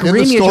 are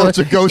screaming In the at each store, other. it's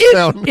a ghost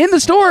town. In the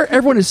store,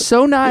 everyone is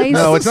so nice.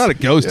 no, it's not a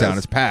ghost Yes. town.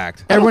 It's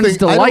packed. Everyone is I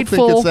don't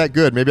delightful. think it's that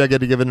good. Maybe I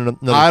got to give it another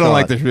I don't shot.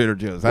 like the Trader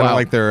Joe's. I Wow. don't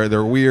like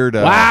their weird.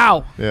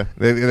 Wow. Yeah.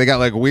 They got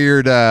like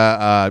weird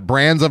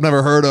brands I've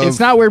never heard of. It's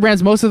not weird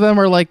brands. Most of them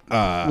are like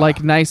Uh.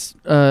 nice.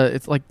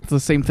 It's like the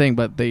same thing,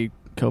 but they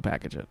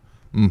co-package it.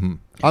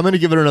 I'm going to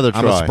give it another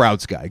try. I'm a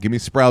Sprouts guy. Give me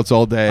Sprouts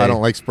all day. I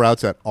don't like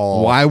Sprouts at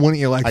all. Why wouldn't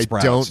you like I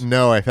Sprouts? don't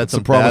know. I've had That's the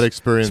some problem. bad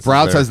experiences.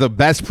 Sprouts there. has the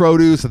best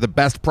produce at the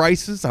best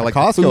prices. I like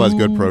Costco has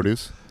good food.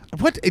 produce.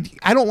 What?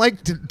 I don't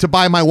like to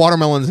buy my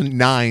watermelons in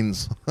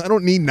nines. I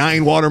don't need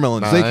 9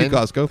 watermelons. Thank you, 9?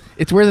 Costco.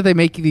 It's weird that they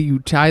make you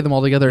tie them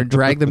all together and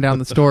drag them down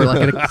the store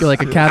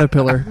like a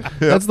caterpillar.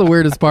 That's the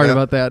weirdest part Yeah.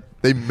 about that.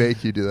 They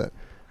make you do that.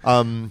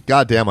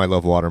 God damn, I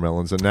love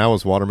watermelons, and now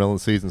is watermelon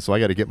season, so I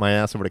got to get my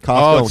ass over to Costco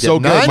Oh, and it's get so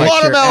good. 9 Mike.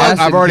 watermelons. Ass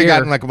I've already in here.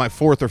 gotten like my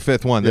 4th or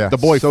 5th one. Yeah, The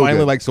boy so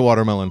finally good. likes the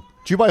watermelon.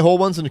 Do you buy whole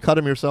ones and cut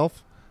them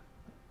yourself?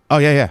 Oh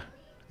yeah.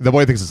 The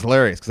boy thinks it's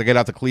hilarious because I get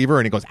out the cleaver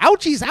and he goes,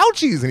 ouchies,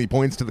 ouchies. And he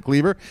points to the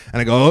cleaver. And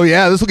I go, oh,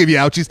 yeah, this will give you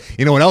ouchies.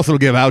 You know what else it'll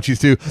give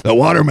ouchies to? The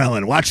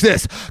watermelon. Watch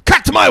this.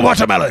 Cut my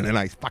watermelon. And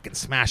I fucking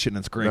smash it and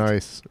it's great.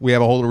 Nice. We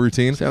have a whole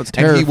routine. Sounds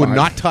And he would terrifying.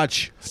 not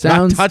touch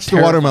Sounds the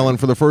terrifying. watermelon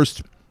for the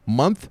first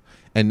month.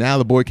 And now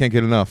the boy can't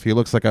get enough. He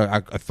looks like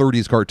a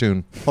 30s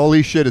cartoon.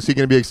 Holy shit, is he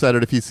going to be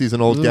excited if he sees an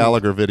old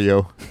Gallagher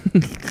video?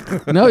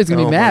 No, he's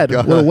gonna Oh be my mad.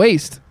 God. What a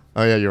waste.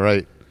 Oh, yeah, you're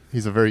right.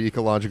 He's a very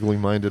ecologically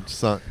minded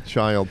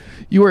child.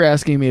 You were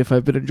asking me if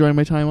I've been enjoying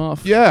my time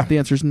off. Yeah. The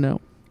answer is no.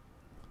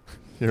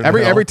 You're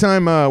Every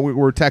time we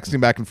were texting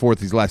back and forth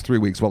these last 3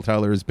 weeks while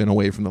Tyler has been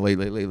away from the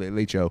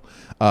late show,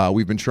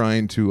 we've been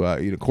trying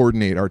to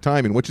coordinate our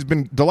timing, which has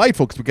been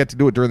delightful because we get to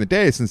do it during the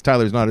day since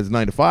Tyler's not his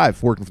 9 to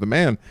 5 working for the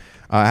man.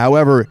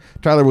 However,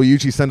 Tyler will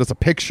usually send us a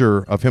picture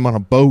of him on a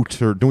boat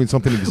or doing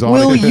something exotic.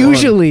 Will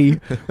usually.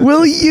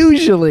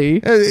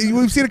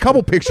 We've seen a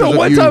couple pictures. The of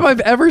one you. time I've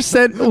ever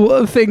sent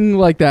a thing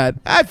like that.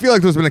 I feel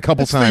like there's been a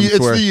couple times It's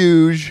where the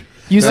huge.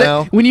 You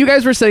said when you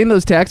guys were saying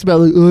those texts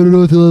about like, oh, I don't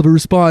know if he'll ever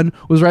respond,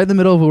 was right in the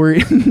middle of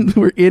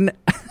we're in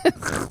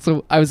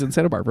so I was in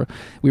Santa Barbara.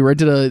 We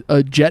rented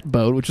a jet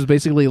boat, which was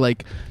basically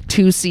like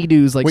 2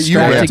 Sea-Doos like Wait, you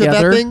strapped rented that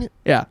together. thing?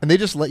 Yeah. And they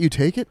just let you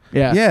take it?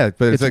 Yeah.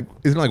 but it's like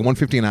isn't it like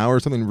 $150 an hour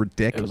or something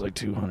ridiculous? It was like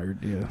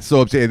 200, yeah.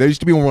 So there used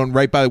to be one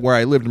right by where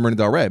I lived in Marina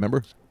Del Rey.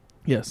 Remember?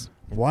 Yes.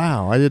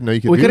 Wow, I didn't know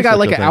you could. We do could have got such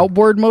like a an thing.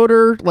 outboard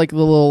motor, like the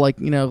little, like,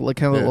 you know, like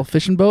kind of a Yeah. little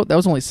fishing boat. That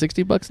was only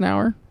 $60 an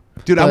hour.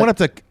 Dude, I But- went up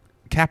to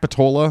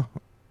Capitola,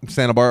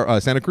 Santa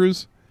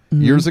Cruz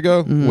Mm-hmm. years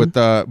ago with,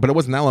 but it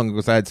wasn't that long ago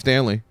because I had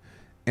Stanley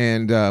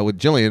and with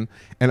Jillian,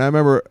 and I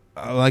remember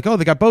like, oh,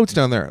 they got boats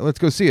down there. Let's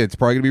go see it. It's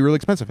probably gonna be really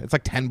expensive. It's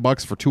like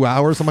 $10 for 2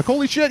 hours. I'm like,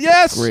 holy shit,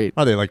 yes! Great.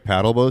 Are they like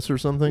paddle boats or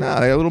something? No,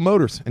 they got little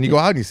motors, and you go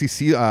out and you see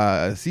sea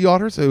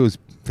otters. It was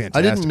fantastic.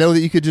 I didn't know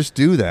that you could just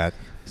do that.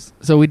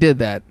 So we did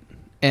that.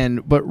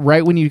 But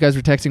right when you guys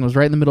were texting was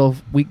right in the middle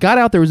of, we got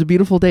out, there was a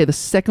beautiful day. The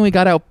second we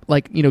got out,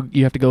 like, you know,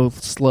 you have to go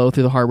slow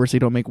through the harbor so you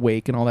don't make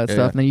wake and all that Yeah.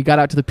 stuff. And then you got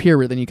out to the pier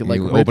where then you could like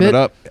You rip open it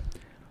up.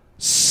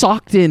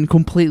 Socked in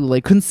completely,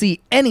 like couldn't see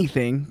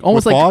anything.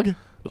 Almost With like fog?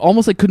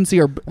 almost like couldn't see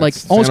our, like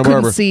That's almost Santa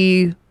couldn't Barbara.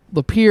 see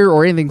the pier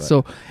or anything.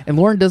 So, and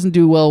Lauren doesn't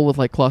do well with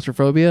like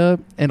claustrophobia,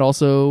 and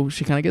also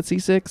she kind of gets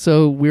seasick.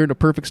 So we're in a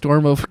perfect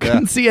storm of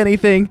couldn't see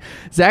anything.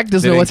 Zach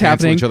doesn't They know what's didn't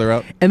cancel happening. each other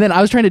out. And then I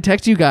was trying to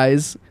text you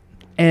guys,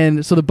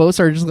 and so the boats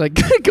are just like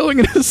going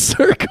in a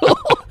circle.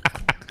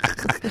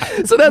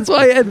 So that's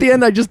why at the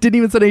end I just didn't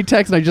even send any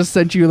text, and I just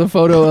sent you the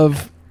photo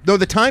of. Though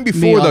the time Me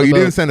before, on though, the you boat.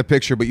 didn't send a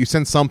picture, but you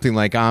sent something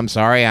like, "I'm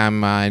sorry,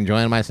 I'm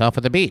enjoying myself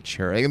at the beach."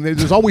 Or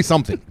there's always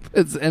something.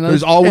 There's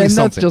There's always and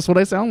something. That's just what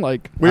I sound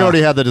like. We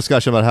already had the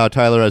discussion about how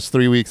Tyler has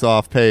 3 weeks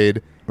off paid,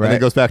 and Right. then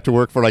goes back to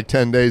work for like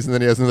 10 days, and then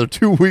he has another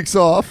 2 weeks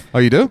off. Oh,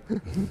 you do?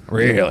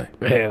 Really?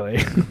 Really,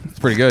 It's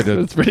pretty good, dude.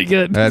 it's pretty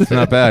good. That's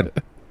not bad.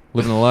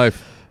 Living the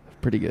life.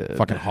 pretty good.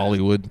 Fucking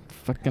Hollywood.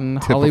 Fucking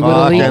Typical Hollywood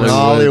Fucking elite.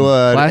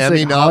 Hollywood. Classic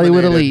Emmy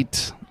Hollywood nominated.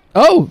 elite.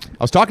 Oh,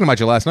 I was talking about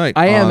you last night.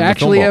 I am on the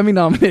actually Film Vault. Emmy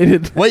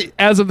nominated. Wait.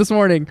 as of this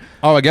morning.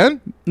 Oh, again?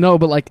 No,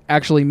 but like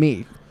actually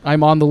me.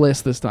 I'm on the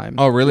list this time.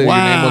 Oh, really? Your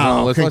name wasn't on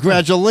the list last night?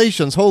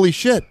 Congratulations. Holy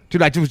shit.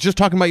 Dude, I was just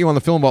talking about you on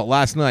the Film Vault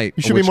last night.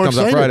 You should be which more comes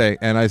out excited. Friday,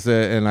 and I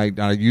said, and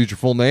I used your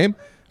full name.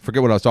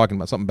 Forget what I was talking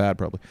about. Something bad,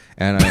 probably.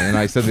 And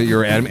I said that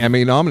you're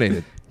Emmy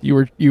nominated. You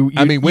were you.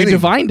 I mean, you winning.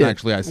 divined it.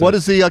 Actually, I said. What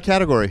is the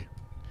category?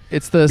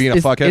 It's the Being a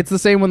it's, fuckhead? it's the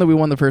same one that we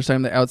won the first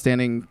time, the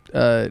outstanding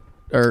or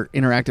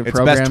interactive It's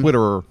program. best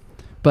Twitterer.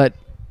 But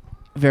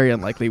very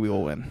unlikely we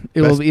will win.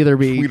 It Best will either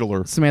be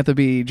tweetler. Samantha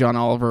Bee, John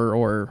Oliver,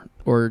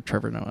 or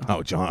Trevor Noah.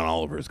 Oh, John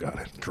Oliver's got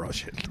it.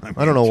 Crush it.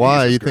 I don't know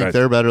why you think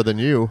they're better than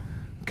you.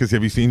 Because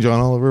have you seen John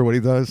Oliver? What he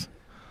does?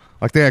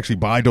 Like they actually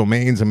buy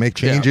domains and make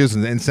changes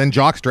and send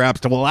jock straps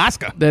to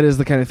Alaska. That is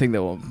the kind of thing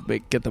that will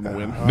get them a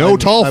win. No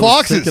tall I was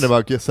foxes. thinking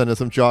about sending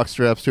some jock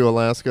straps to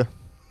Alaska.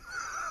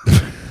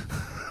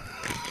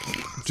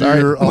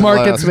 Sorry, Dear the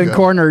market's been Alaska.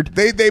 cornered.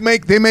 They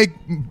make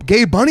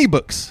gay bunny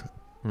books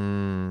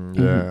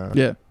Yeah.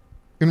 Yeah.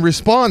 in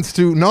response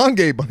to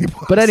non-gay bunny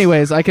books. But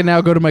anyways, I can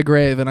now go to my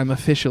grave and I'm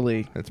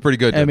officially That's pretty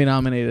good. Emmy dude.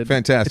 nominated.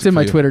 Fantastic It's in for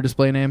my you. Twitter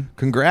display name.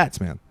 Congrats,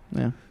 man.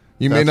 Yeah.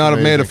 You may That's not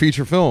have made a amazing.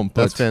 feature film,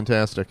 That's but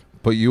fantastic.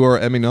 you are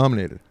Emmy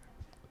nominated.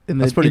 In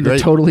That's the, pretty in the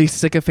great. totally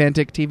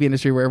sycophantic TV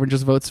industry where everyone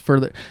just votes for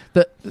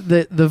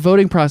the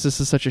voting process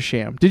is such a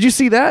sham. Did you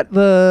see that?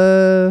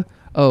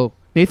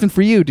 Nathan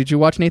For You. Did you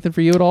watch Nathan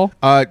For You at all?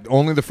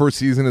 Only the first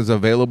season is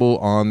available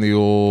on the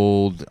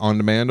old on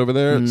demand over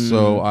there.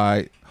 So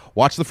I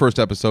watched the first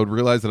episode,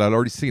 realized that I'd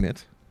already seen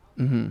it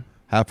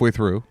halfway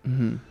through,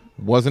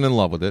 wasn't in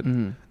love with it.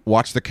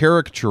 Watched the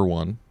caricature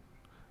one,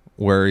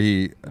 where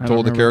he don't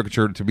told the remember.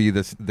 caricature to be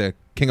the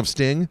king of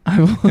Sting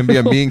and be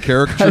a mean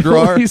caricature I've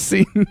drawer. only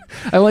seen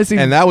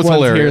And that was ones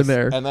hilarious. here and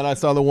there. And then I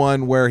saw the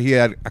one where he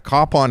had a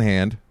cop on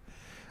hand,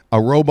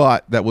 a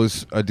robot that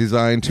was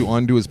designed to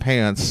undo his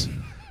pants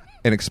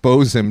and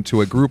expose him to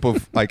a group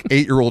of like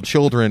 8-year-old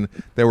children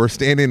that were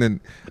standing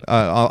in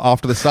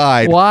off to the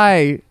side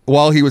Why?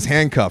 while he was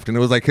handcuffed. And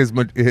it was like his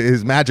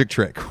magic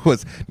trick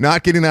was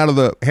not getting out of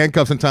the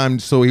handcuffs in time,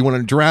 so he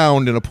wouldn't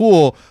drown in a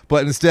pool.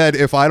 But instead,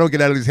 if I don't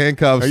get out of these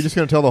handcuffs, Are you just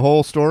going to tell the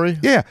whole story?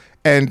 yeah,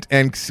 and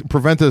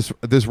prevent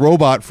this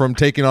robot from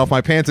taking off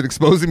my pants and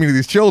exposing me to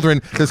these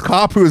children, this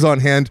cop who is on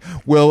hand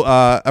will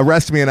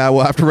arrest me, and I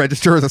will have to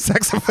register as a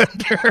sex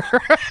offender.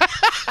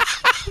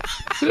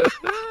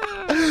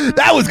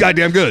 That was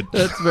goddamn good.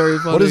 That's very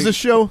funny. What is this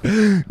show?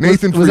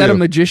 Nathan, Was for that you. a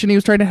magician he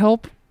was trying to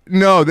help?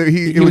 No, it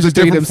He was was a just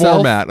doing it different himself?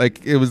 format.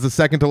 Like it was the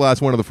second to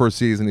last one of the first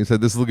season. He said,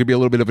 "This is going to be a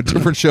little bit of a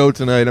different show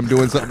tonight. I'm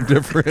doing something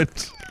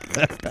different."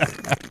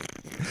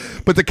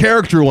 But the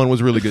caricature one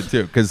was really good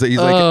too, because he's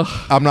like, Ugh.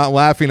 "I'm not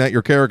laughing at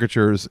your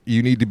caricatures.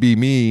 You need to be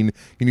mean.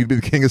 You need to be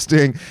the king of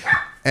Sting,"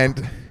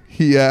 and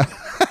he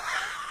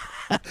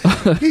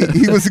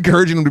he was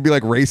encouraging him to be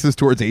like racist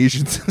towards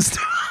Asians and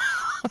stuff.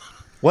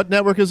 What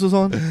network is this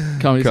on? Comedy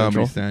Comedy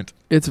Central. Cent.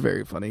 It's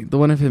very funny. The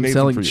one of him Nathan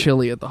selling For You.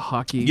 chili at the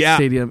hockey Yeah,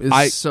 stadium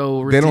is so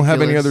They ridiculous. don't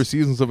have any other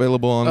seasons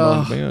available on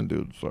Ugh. demand,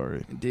 dude.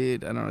 Sorry.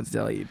 Dude, I don't know what to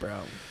tell you, bro.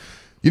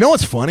 You know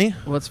what's funny?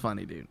 What's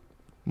funny, dude?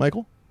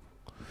 Michael?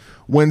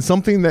 When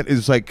something that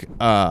is like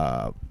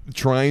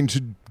trying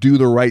to do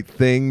the right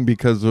thing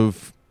because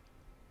of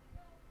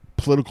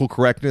political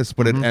correctness,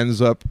 but it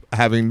ends up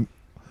having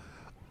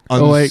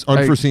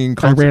unforeseen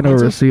I ran over a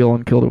consequences. seal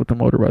and killed it with the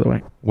motor, by the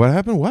way. What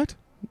happened? What?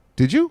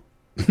 Did you?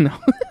 No.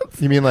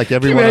 You mean like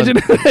Can you everyone, imagine?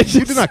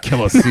 You did not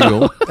kill a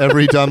seal.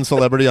 every dumb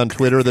celebrity on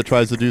Twitter that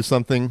tries to do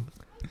something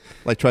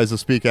like tries to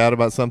speak out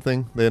about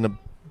something, they end up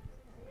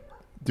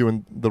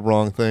doing the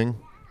wrong thing.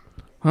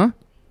 Huh?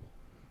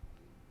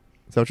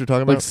 Is that what you're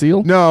talking Like about?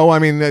 Seal? No, I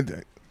mean,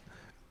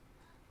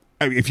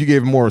 if you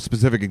gave a more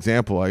specific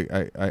example,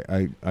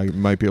 I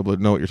might be able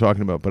to know what you're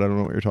talking about, but I don't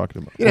know what you're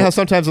talking about. You know how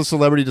sometimes a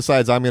celebrity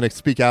decides I'm going to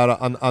speak out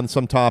on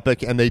some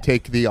topic, and they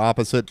take the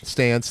opposite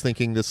stance,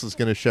 thinking this is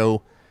going to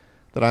show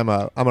that I'm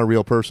a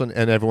real person,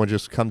 and everyone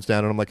just comes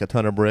down on them like a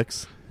ton of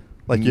bricks.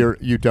 Like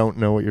you don't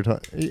know what you're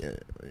talking.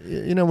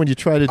 You know when you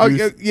try to do. Oh,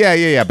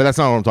 yeah, but that's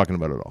not what I'm talking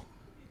about at all.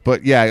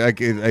 But yeah,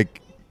 like.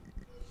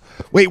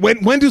 Wait,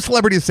 when do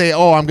celebrities say,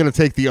 "Oh, I'm going to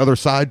take the other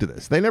side to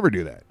this"? They never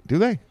do that, do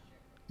they?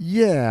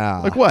 Yeah.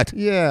 Like what?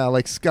 Yeah,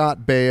 like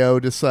Scott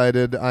Baio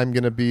decided I'm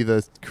going to be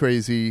the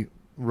crazy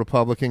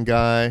Republican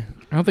guy.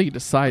 I don't think he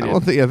decided. I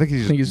think he's I think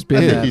he's just. been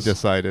I think that. he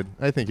decided.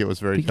 I think it was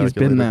I very think he's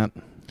calculated. been that.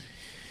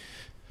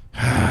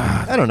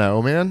 I don't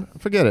know, man.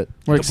 Forget it.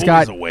 Like The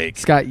Scott, boy's awake.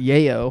 Scott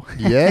Yayo.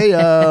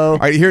 Yayo. All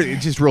right, here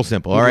it's just real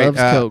simple. He All right, loves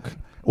Coke.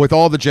 with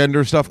all the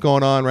gender stuff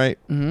going on, right?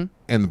 Mm-hmm.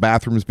 And the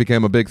bathrooms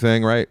became a big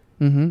thing, right?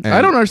 Mm-hmm. And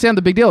I don't understand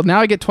the big deal.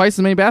 Now I get twice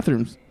as many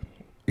bathrooms.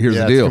 Here's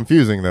Yeah, the deal. it's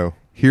confusing though.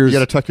 Here's You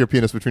got to tuck your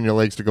penis between your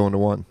legs to go into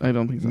one. I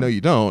don't think so. no,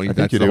 you don't. think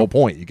That's you the do. whole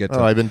point. You get to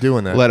Oh, I've been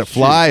doing that. let it Shoot.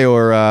 fly,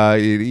 or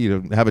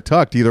you have it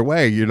tucked. Either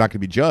way, you're not going to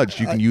be judged.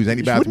 You can use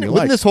any bathroom you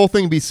Wouldn't like. this whole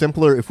thing be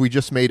simpler if we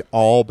just made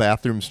all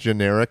bathrooms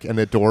generic and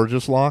the door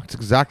just locked? That's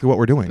exactly what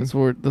we're doing. That's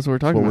what we're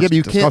talking Well, about. Yeah, but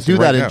you can't discussing do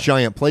that right in now.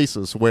 giant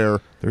places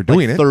where They're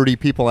doing like it. 30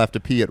 people have to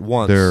pee at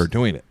once. They're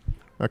doing it.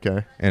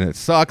 Okay. And it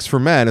sucks for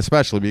men,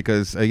 especially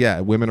because,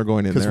 women are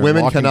going in there. Because and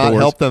women locking cannot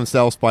doors. help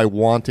themselves by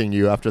wanting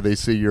you after they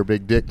see your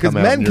big dick Because come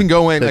out. men and can you're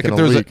go in, like taking if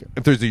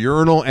a there's leak. a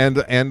urinal and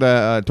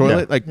a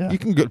toilet, Yeah. you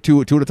can go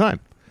two at a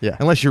time. Yeah.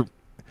 Unless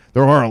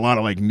there are a lot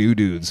of like new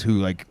dudes who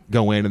like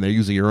go in and they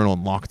use a urinal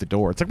and lock the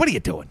door. It's like, what are you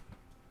doing?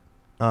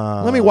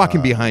 Let me walk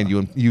in behind you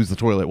and use the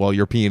toilet while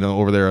you're peeing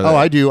over there. Oh,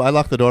 I do. I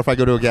lock the door. If I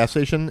go to a gas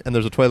station and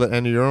there's a toilet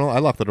and a urinal, I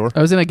lock the door.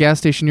 I was in a gas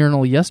station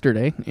urinal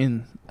yesterday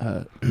in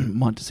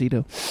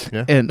Montecito,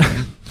 Yeah.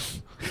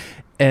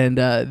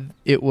 and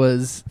it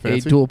was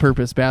Fancy? a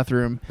dual-purpose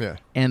bathroom, Yeah.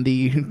 and the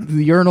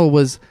urinal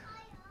was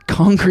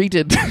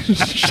concreted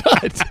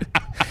shut.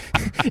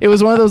 It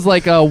was one of those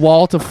like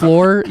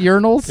wall-to-floor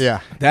urinals. Yeah.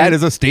 That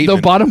is a The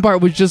statement. bottom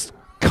part was just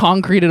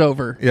concreted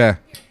over, Yeah.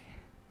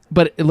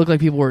 but it looked like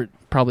people were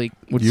probably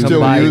would Still come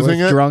by using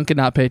was it? drunk and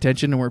not pay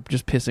attention and were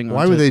just pissing.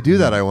 Why onto would it. they do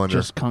that, I wonder?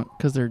 Just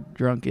because they're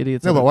drunk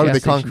idiots. No, at but a why would gas they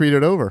station. concrete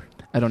it over?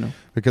 I don't know.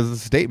 Because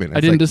it's a statement. I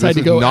It's didn't like, decide this to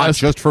is go not ask-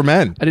 just for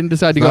men. I didn't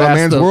decide to It's go not a ask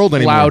man's the world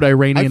anymore. loud I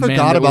Iranian man.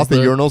 forgot that about was the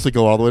urinals that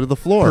go all the way to the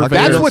floor. Purveyor.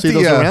 I That's don't what see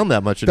those the around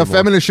that much the anymore.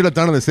 feminists should have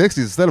done in the 60s.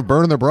 Instead of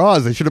burning their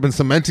bras, they should have been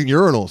cementing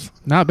urinals.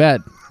 Not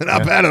bad.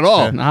 Not bad at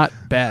all. Not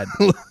bad.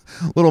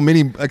 Little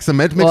mini like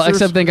cement mixers. Well,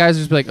 except then guys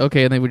would just be like,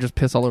 okay, and they would just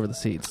piss all over the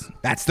seats.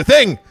 That's the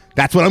thing.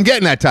 That's what I'm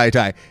getting at,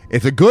 Ty.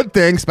 It's a good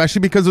thing, especially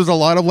because there's a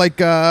lot of like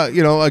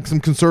some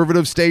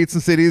conservative states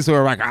and cities who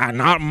are like,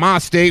 not in my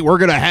state. We're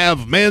gonna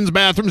have men's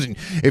bathrooms, and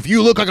if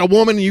you look like a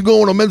woman and you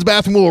go in a men's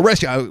bathroom, we'll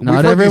arrest you. We've Not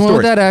heard these everyone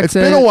with stories. that It's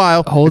been accent a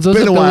while. holds It's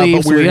those been a while,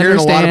 beliefs. but we're We hearing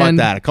a lot about understand.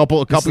 that. A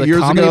couple This is a years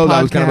comedy ago,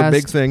 that was kind of a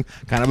big podcast. thing.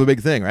 Kind of a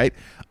big thing, right?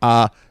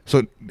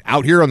 So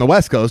out here on the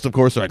West Coast, of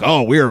course, they're like,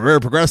 oh, we're very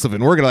progressive,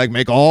 and we're gonna like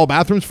make all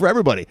bathrooms for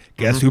everybody.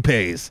 Guess who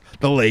pays?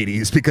 The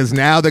ladies, because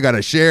now they got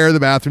to share the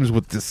bathrooms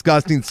with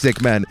disgusting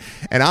sick men.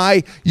 And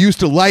I used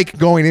to like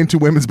going into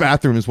women's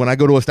bathrooms when I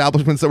go to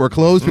establishments that were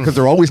closed because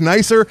they're always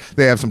nicer.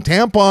 They have some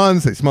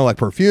tampons, they smell like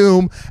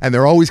perfume, and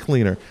they're always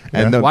cleaner.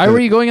 And Why were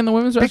you going in the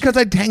women's restroom? Because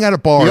I'd hang out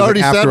at bars. You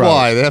already after said hours.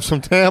 why. They have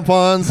some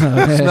tampons,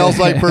 smells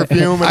like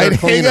perfume, and I'd they're hang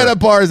cleaner. out at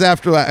bars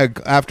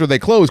after they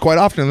closed quite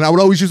often, and I would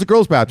always use the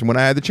girls' bathroom when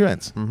I had the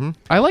chance.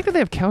 I like that they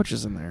have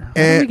couches in there. Why don't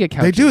And we get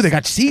couches? they do. They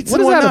got seats. What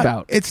and is that whatnot.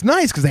 about? It's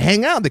nice because they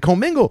hang out, they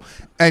commingle,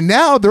 and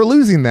now they're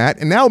losing that.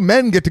 And now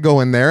men get to go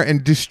in there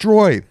and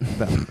destroy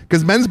them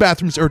because men's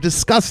bathrooms are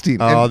disgusting.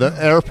 Oh, and the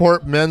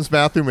airport men's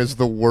bathroom is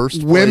the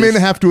worst. women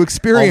place. have to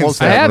experience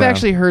Almost I that. have around.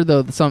 actually heard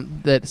though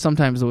that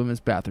sometimes the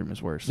women's bathroom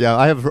is worse. Yeah,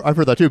 I've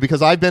heard that too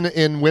because I've been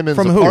in women's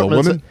From who? A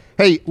apartments. woman?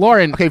 Hey,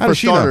 Lauren, Okay, How for does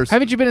she know? starters.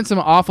 haven't you been in some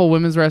awful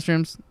women's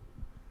restrooms?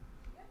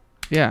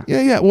 Yeah.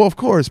 Yeah. Well, of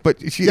course,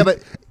 but Yeah, but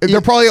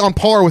they're probably on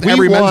par with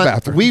every men's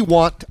bathroom. We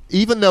want,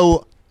 even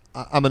though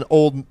I'm an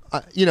old,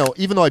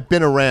 even though I've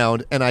been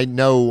around and I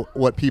know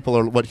what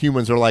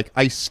humans are like,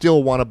 I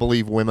still want to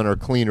believe women are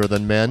cleaner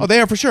than men. Oh, they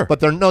are for sure.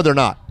 But they're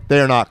not. They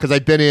are not because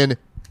I've been in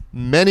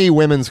many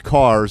women's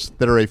cars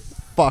that are a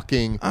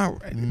fucking All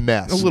right.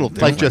 mess. A little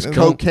like different. just Don't-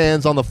 Coke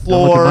cans on the Look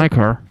floor, at my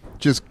car.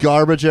 just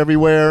garbage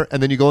everywhere,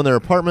 and then you go in their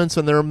apartments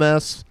and they're a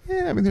mess.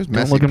 Yeah, I mean, there's Don't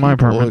messy look at my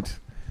people. apartment.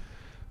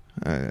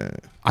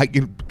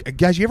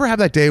 Guys, you ever have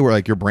that day where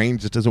like your brain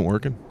just isn't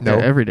working? No,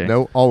 Yeah, every day.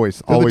 No, always,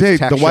 The other always. day,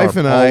 tack the wife sharp,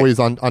 and I- always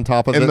on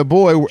top of it. And the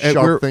boy, sharp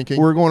we're thinking.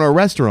 we're going to a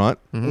restaurant,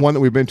 one that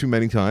we've been to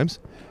many times,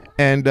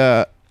 and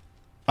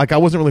like I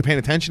wasn't really paying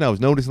attention. I was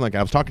noticing, like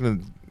I was talking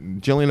to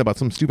Jillian about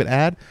some stupid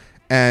ad,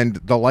 and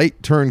the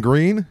light turned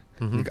green.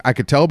 I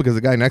could tell because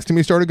the guy next to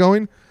me started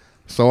going.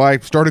 So I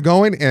started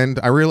going, and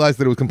I realized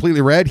that it was completely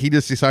red. He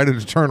just decided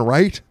to turn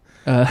right.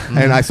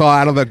 And I saw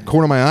out of the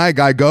corner of my eye a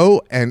guy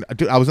go, and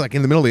dude, I was like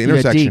in the middle of the You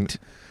got intersection. deked.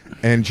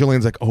 And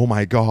Jillian's like, "Oh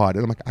my god!"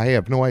 And I'm like, "I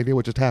have no idea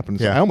what just happened."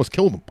 So Yeah. I almost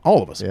killed them,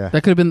 all of us. Yeah.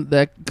 That could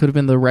have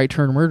been the right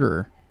turn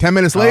murderer. 10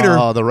 minutes later,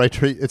 Oh, the right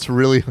treat. It's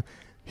really.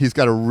 He's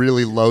got a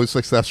really low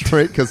success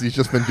rate because he's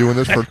just been doing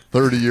this for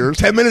 30 years.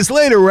 10 minutes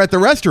later, we're at the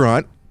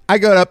restaurant. I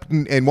got up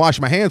and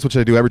washed my hands, which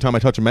I do every time I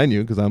touch a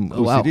menu because I'm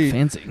Oh, wow, OCD.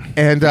 fancy.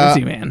 And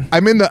Fancy, man.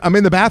 I'm in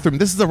the bathroom.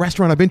 This is a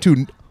restaurant I've been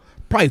to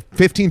probably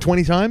 15,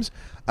 20 times.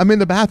 I'm in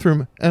the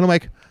bathroom and I'm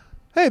like,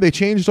 "Hey, they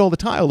changed all the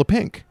tile to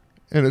pink,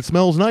 and it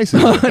smells nice."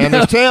 And And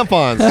there's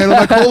tampons. I'm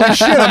like, "Holy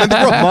shit!" I'm in the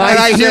grill. My And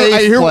I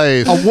safe hear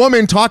place. a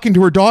woman talking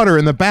to her daughter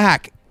in the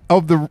back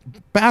of the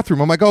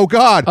bathroom. I'm like, "Oh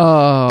God!"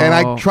 Oh. And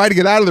I tried to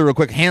get out of there real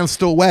quick, hands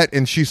still wet,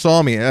 and she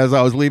saw me as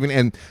I was leaving.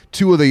 And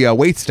two of the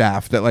wait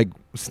staff that like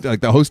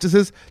the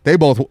hostesses, they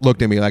both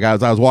looked at me like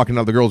as I was walking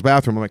out of the girls'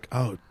 bathroom. I'm like,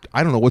 "Oh,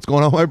 I don't know what's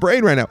going on with my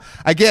brain right now."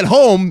 I get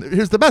home.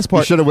 Here's the best You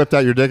part. should have whipped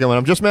out your dick and went,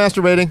 "I'm just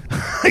masturbating."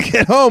 I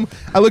get home.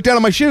 I look down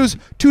at my shoes.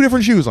 2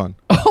 different shoes on,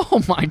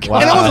 Oh my god! Wow.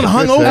 and I wasn't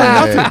Good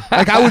hungover. day. Nothing.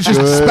 Like I was just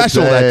Good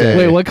special that day. day.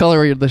 Wait, what color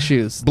were the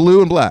shoes? Blue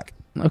and black,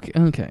 Okay.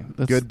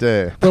 That's, Good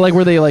day. But like,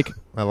 were they like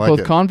I like both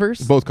it.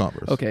 Converse? both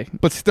Converse. Okay.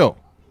 but still.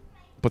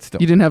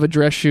 You didn't have a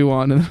dress shoe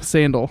on and a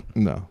sandal.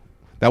 No.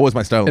 That was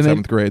my style in And then-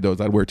 7th grade, though. Is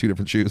I'd wear 2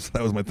 different shoes.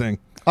 That was my thing.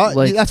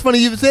 Like- That's funny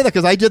you say that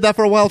because I did that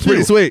for a while too.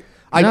 Pretty sweet.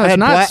 No, it's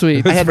not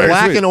sweet. I It's had very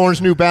black sweet. and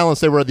orange New Balance.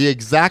 They were the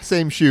exact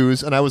same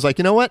shoes, and I was like,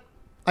 you know what?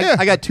 Yeah.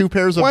 I got 2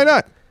 pairs of Why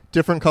not?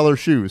 different color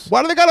shoes.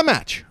 Why do they got to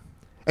match?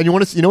 And you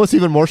want to? You know what's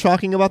even more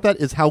shocking about that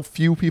is how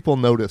few people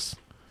notice.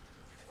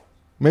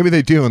 Maybe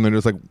they do, and they're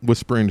just like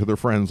whispering to their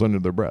friends under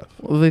their breath.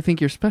 Well, they think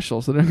you're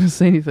special, so they're not going to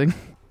say anything.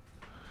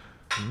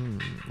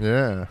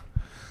 Yeah,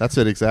 that's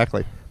it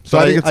exactly. So So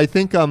I think it's- I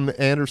think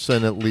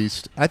Anderson at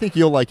least. I think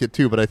you'll like it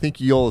too, but I think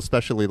you'll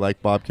especially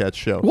like Bobcat's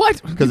show.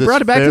 What? Because You it's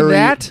brought it back to very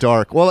that?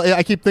 dark. Well,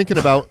 I keep thinking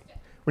about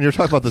when you're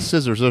talking about the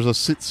scissors. There's a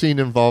scene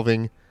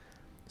involving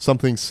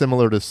something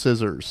similar to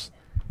scissors,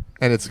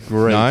 and it's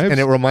great. Knives? And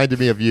it reminded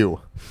me of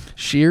you.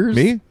 Shears?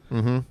 Me?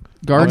 I'll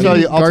Gardening, tell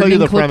you the gardening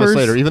premise clippers?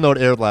 later, even though it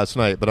aired last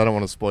night, but I don't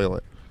want to spoil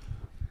it.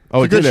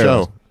 Oh, It's a it did good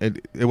air.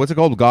 show. What's it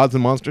called? Gods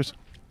and Monsters?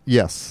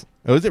 Yes.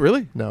 Oh, is it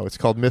really? No, it's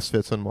called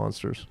Misfits and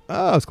Monsters.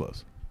 Oh, that's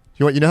close.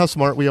 You know how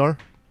smart we are?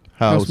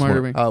 How smart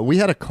are we? We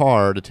had a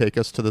car to take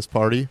us to this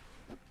party,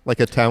 like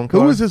a town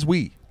car. Who is this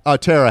we?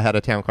 Tara had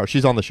a town car.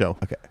 She's on the show.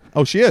 Okay.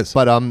 Oh, she is.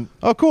 But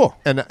oh, cool.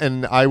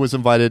 and I was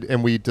invited,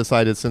 and we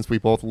decided since we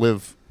both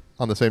live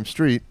on the same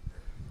street,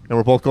 and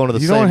we're both going to the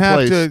You same don't have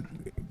place, to,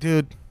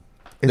 dude.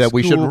 It's that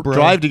we cool, should bro.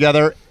 drive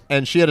together.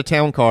 And she had a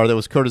town car that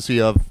was courtesy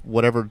of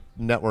whatever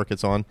network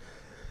it's on.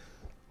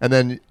 And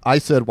then I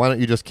said, "Why don't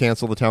you just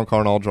cancel the town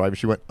car and I'll drive?" And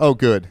she went, "Oh,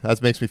 good. That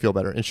makes me feel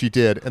better." And she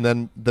did. And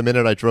then the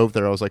minute I drove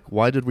there, I was like,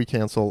 "Why did we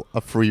cancel a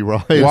free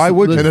ride? Why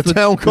would you? in a That's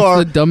town that's car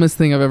the dumbest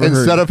thing I've ever heard.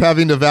 instead of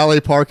having to valet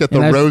park at the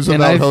And I've- Roosevelt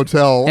and I've-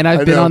 Hotel?" And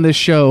I've I been know. on this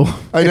show.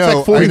 I It's know.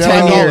 like 40 I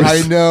know, years.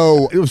 I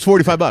know. It was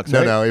 $45. No,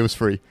 right? no, it was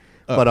free.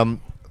 Oh.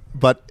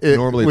 But it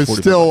Normally was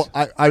it's 45 still.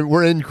 bucks.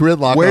 We're in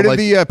gridlock. Where I'm did like,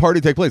 the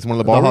party take place? One of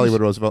the the ballrooms?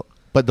 Hollywood Roosevelt?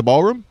 But the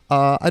ballroom?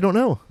 I don't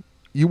know.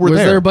 You were Was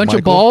there. there a bunch of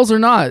Michael. balls or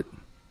not?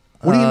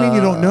 What do you mean you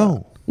don't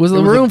know? Was the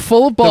There was room a-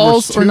 full of There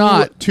was balls or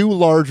not? 2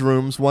 large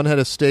rooms. One had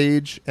a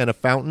stage and a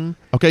fountain.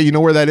 Okay, you know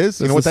where that is?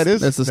 You know what That's that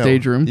is? That's the No.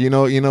 stage room. You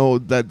know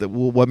that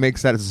what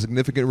makes that a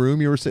significant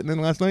room you were sitting in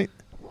last night?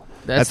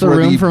 That's the where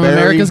room the from very-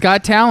 America's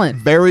Got Talent.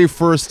 Very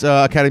first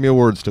Academy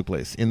Awards took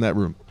place in that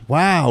room.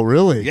 Wow,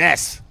 really?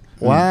 Yes.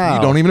 Wow.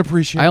 You don't even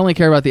appreciate. I only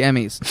care about the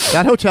Emmys.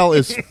 That hotel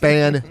is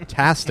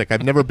fantastic.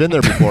 I've never been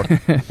there before.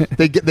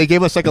 They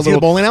gave us like a See the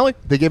little bowling alley?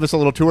 They gave us a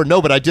little tour.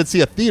 No, but I did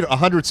see a theater,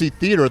 100-seat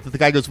theater. That the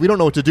guy goes, "We don't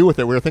know what to do with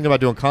it. We were thinking about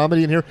doing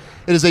comedy in here."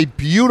 It is a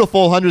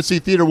beautiful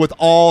 100-seat theater with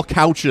all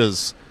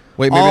couches.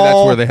 Wait, maybe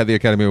that's where they had the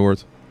Academy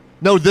Awards.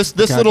 No, this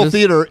little Couches?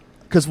 theater.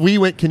 Because we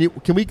went, can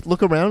we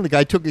look around? The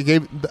guy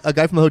gave a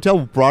guy from the hotel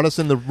brought us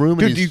in the room.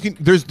 And Dude, you can.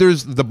 There's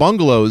the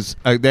bungalows.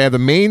 They have the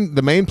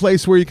main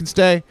place where you can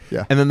stay,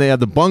 Yeah. and then they have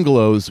the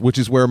bungalows, which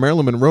is where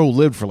Marilyn Monroe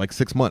lived for like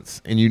 6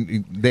 months, and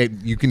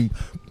you can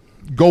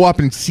go up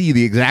and see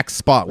the exact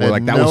spot where I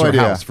like had that no was her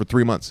idea. house for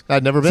 3 months.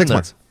 I'd never been 6 there.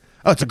 months.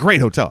 Oh, it's a great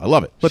hotel. I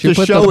love it. But She the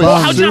put show the is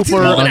bong in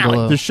super. the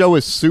bungalow. The show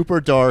is super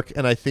dark,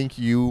 and I think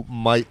you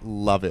might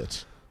love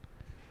it.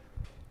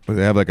 But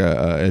they have like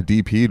a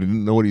DP who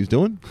didn't know what he was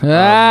doing.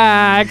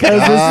 Because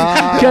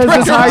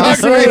it's hard to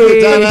see.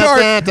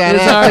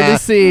 It's hard to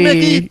see.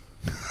 Mickey.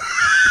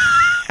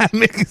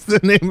 Mickey's the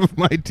name of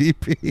my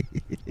DP.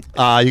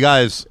 You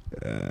guys,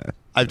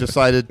 I've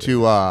decided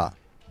to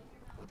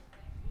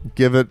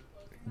give it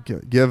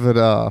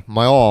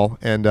my all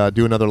and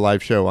do another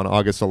live show on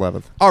August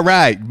 11th. All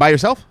right, by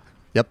yourself.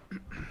 Yep.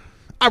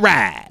 All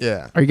right.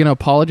 Yeah. Are you going to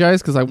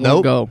apologize? Because I won't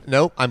Nope. go.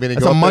 Nope. I'm going to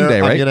That's go on up there.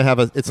 Monday, right? I'm going to have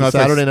it's No, a it's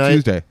like Saturday night.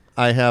 Tuesday.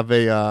 I have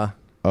a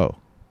Oh.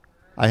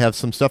 I have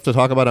some stuff to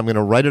talk about. I'm going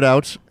to write it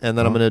out, and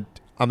then I'm going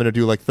to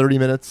do like 30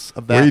 minutes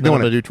of that. Where are you and then doing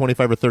I'm going it? to do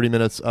 25 or 30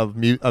 minutes of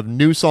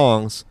new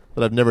songs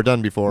that I've never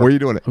done before. Where are you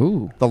doing it?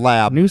 Ooh. The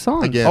Lab. New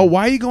songs. Again. Oh,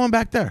 why are you going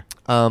back there?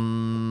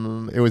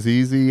 It was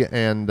easy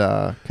and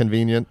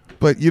convenient.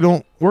 But you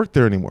don't work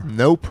there anymore,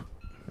 Nope.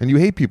 and you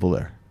hate people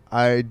there.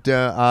 I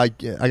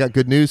got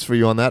good news for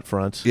you on that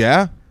front.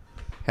 Yeah.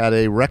 Had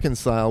a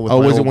reconcile with Oh,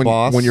 my was it old when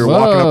boss. you were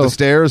walking up Whoa. the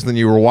stairs, then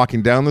you were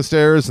walking down the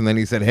stairs, and then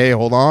he said, "Hey,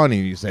 hold on,"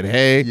 and you said,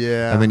 "Hey,"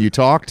 Yeah. and then you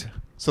talked.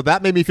 So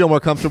that made me feel more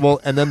comfortable.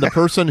 And then the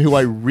person who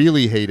I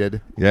really hated,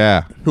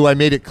 Yeah. who I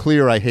made it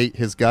clear I hate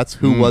his guts,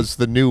 who was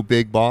the new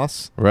big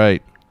boss,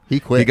 Right.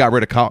 he quit. He got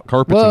rid of carpets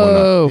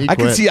Whoa. and He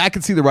whatnot. quit. I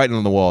could see the writing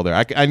on the wall there.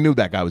 I knew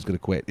that guy was going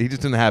to quit. He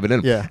just didn't have it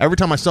in him. Yeah. Every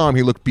time I saw him,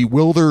 he looked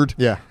bewildered.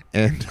 Yeah.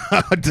 And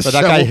But that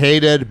disheveled. guy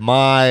hated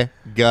my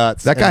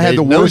guts. That guy and had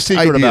the made no worst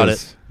secret ideas. about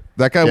it.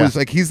 That guy Yeah. was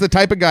like, he's the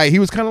type of guy. He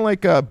was kind of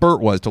like Bert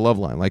was to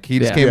Loveline. Like he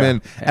just Yeah. came Yeah.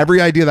 in. Every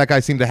idea that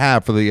guy seemed to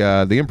have for the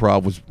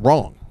improv was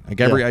wrong.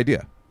 Like every Yeah.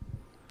 idea.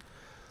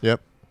 Yep.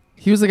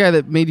 He was the guy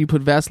that made you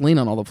put Vaseline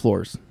on all the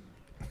floors.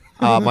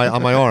 On my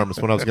arms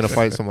when I was going to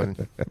fight someone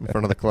in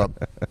front of the club.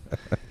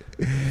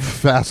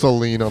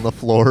 Vaseline on the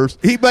floors.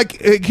 He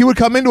would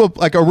come into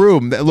a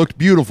room that looked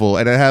beautiful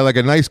and it had like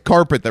a nice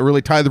carpet that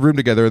really tied the room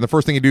together. And the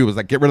first thing he'd do was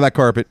like, get rid of that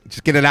carpet,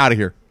 just get it out of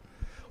here.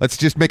 Let's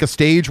just make a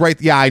stage right.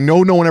 Yeah, I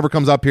know no one ever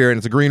comes up here and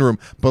it's a green room,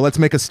 but let's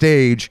make a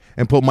stage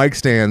and put mic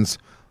stands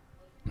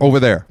over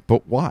there.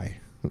 But why?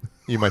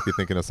 You might be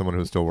thinking of someone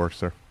who still works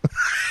there.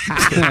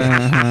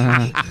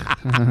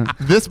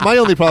 My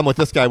only problem with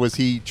this guy was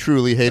he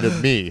truly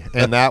hated me,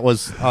 and that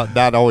was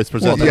that always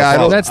presented. Well, a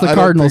problem. that's the I don't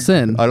cardinal think-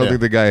 sin. I don't Yeah.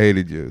 think the guy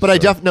hated you.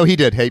 But no, he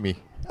did hate me.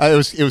 It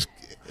was.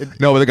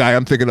 No, the guy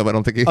I'm thinking of, I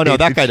don't think he. Oh no, hated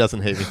that guy you.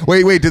 doesn't hate me.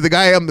 Wait. Did the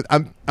guy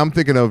I'm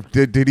thinking of?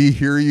 Did he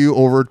hear you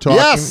over talking?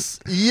 Yes.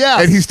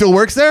 And he still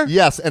works there?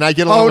 Yes, and I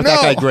get along Oh, with that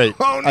no. guy great.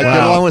 Oh, I no.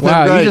 get along with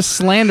Wow, him great. you just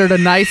slandered a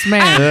nice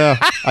man.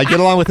 Yeah, I get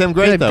along with him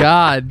great Good though.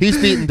 God. He's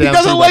beaten He down.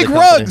 doesn't too by like the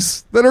company.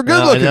 rugs that are good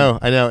No, looking.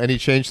 I know, and he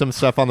changed some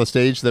stuff on the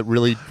stage that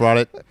really brought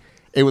it.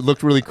 It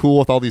looked really cool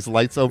with all these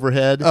lights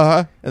overhead,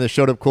 Uh-huh. and they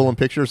showed up cool in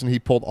pictures. And he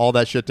pulled all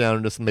that shit down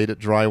and just made it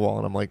drywall.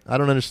 And I'm like, I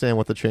don't understand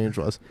what the change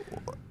was,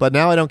 but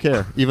now I don't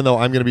care. Even though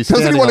I'm going to be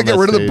standing Doesn't he want to on get that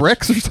rid of the stage.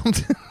 bricks or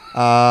something?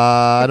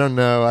 I don't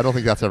know. I don't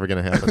think that's ever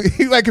going to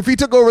happen. Like if he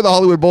took over the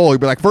Hollywood Bowl,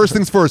 he'd be like, first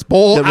things first,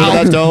 bowl Get rid of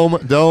out. that dome.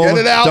 Get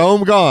it out.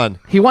 Dome gone.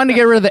 He wanted to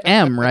get rid of the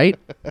M, right?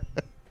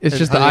 It's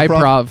just the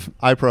Improv?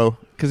 iProv iPro.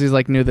 because he's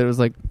like knew that it was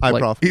like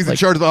iProv. He's in like-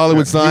 charge of the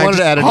Hollywood You sign. wanted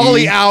to add an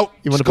Holly E. out.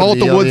 You Just want to call put it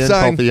the an E on wood end,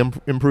 sign. call it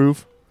the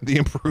improve. The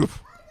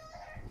improve.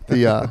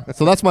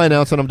 So that's my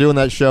announcement. I'm doing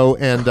that show,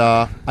 and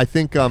I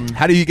think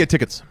How do you get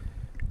tickets?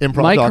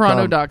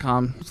 improv.com.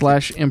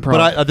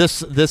 MikeCarano.com/improv. But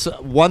this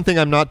one thing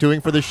I'm not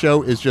doing for this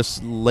show is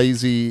just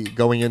lazy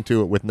going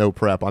into it with no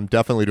prep. I'm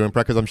definitely doing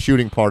prep because I'm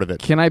shooting part of it.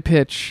 Can I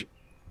pitch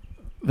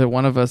that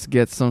one of us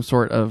gets some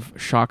sort of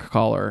shock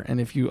collar, and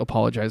if you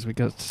apologize, we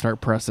get to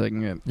start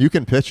pressing it? You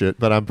can pitch it,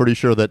 but I'm pretty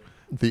sure that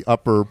the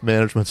upper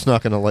management's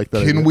not going to like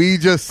that. Can idea. we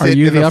just Are sit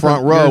you in the the upper-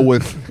 front row you're-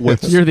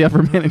 with You're the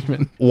upper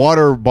management.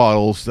 water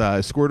bottles,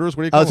 squirters? What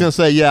do you I call was going to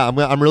say, yeah,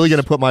 I'm really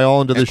going to put my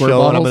all into this Squirt show,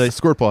 and I'm bottles? going to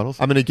squirt bottles.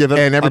 I'm going to give it.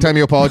 And every I'm, time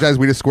you apologize,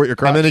 we just squirt your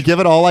crotch. I'm going to give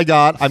it all I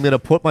got. I'm going to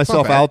put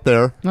myself bad. out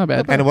there. Not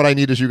bad. And what I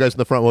need is you guys in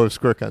the front row with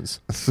squirt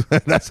guns.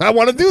 That's I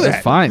want to do That's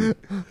that. fine.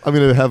 I'm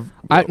going to have.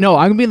 I'm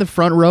gonna be in the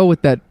front row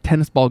with that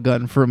tennis ball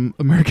gun from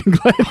American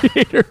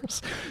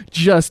Gladiators,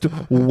 just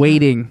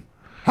waiting.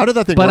 How did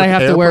that thing But work? I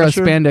have Air to wear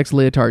pressure? a spandex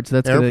leotard, so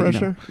that's Air gonna,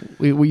 pressure?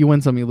 You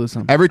win some, you lose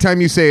some. Every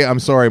time you say "I'm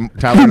sorry,"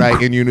 Tyler and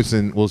I in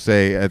unison will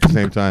say at the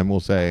same time,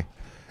 we'll say,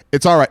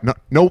 "It's all right.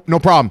 No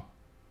problem.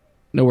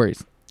 No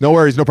worries. No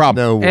worries. No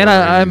problem." No. And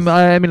worries.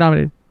 I'm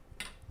nominated.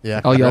 Yeah.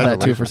 I'll yell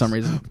that too for some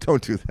reason.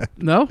 Don't do that.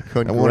 No.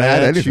 I won't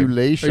add anything.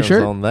 Congratulations Are you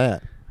sure? on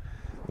that.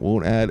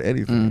 Won't add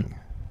anything.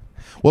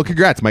 Well,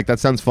 congrats, Mike. That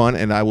sounds fun,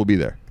 and I will be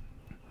there.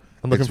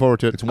 I'm looking forward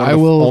to it. It's one I of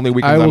the will- only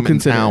weekends I will I'm in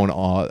consider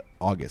town.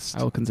 August.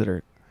 I will consider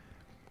it.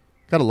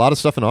 Got a lot of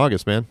stuff in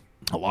August, man.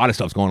 A lot of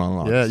stuff's going on in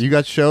August. Yeah, you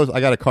got shows. I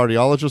got a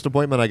cardiologist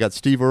appointment. I got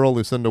Steve Earle,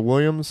 Lucinda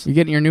Williams. You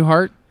getting your new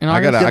heart in I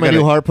August? gotta- Get my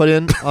new heart put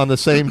in on the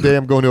same day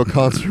I'm going to a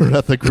concert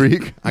at the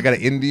Greek. I got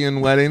an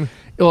Indian wedding.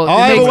 Well,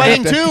 I have a makes-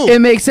 wedding too. It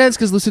makes sense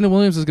because Lucinda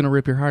Williams is going to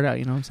rip your heart out.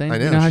 You know what I'm saying? I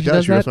know, You know how she she does.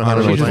 does She rips that? my heart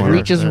out. She I know just what's going on.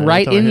 reaches Yeah,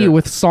 right every time in I hear you it.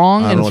 with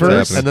song I don't and know what's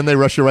verse. happening. And then they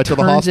rush you right to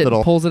the turns it hospital.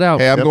 and pulls it out.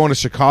 Hey, I'm Yep. going to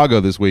Chicago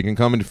this week and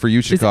coming for you,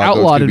 It's Chicago.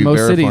 outlawed gonna in be most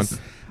very cities. fun.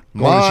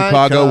 Going to My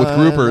Chicago with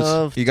kind groupers.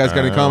 of You guys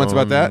got any comments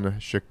about that? town,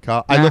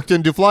 Chicago. I looked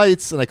into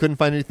flights and I couldn't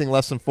find anything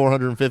less than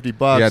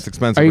 $450. Yeah, it's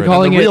expensive. Are you right now.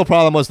 calling the it- real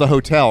problem was the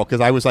hotel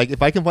because I was like,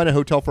 if I can find a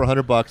hotel for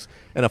 $100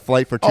 and a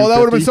flight for $250. Oh, that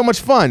would have been so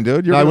much fun,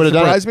 dude. You're I going to would've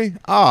done surprise me?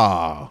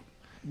 Ah,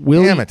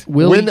 Will Damn it.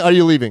 Will When are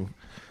you leaving?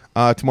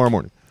 tomorrow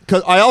morning.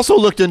 Because I also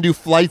looked into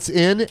flights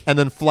in and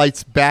then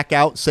flights back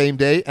out same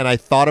day, and I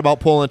thought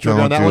about pulling the trigger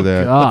Don't on that do one.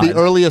 that. But the God.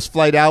 earliest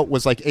flight out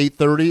was like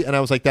 8:30, and I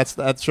was like,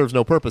 that serves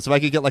no purpose. If I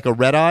could get like a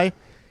red eye,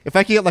 if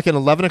I could get like an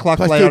 11 o'clock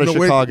Plus, flight dude, out of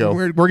no, Chicago.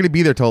 We're going to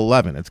be there till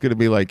 11. It's going to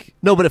be like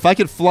No, but if I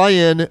could fly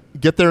in,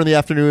 get there in the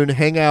afternoon,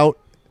 hang out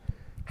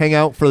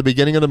for the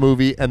beginning of the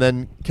movie, and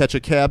then catch a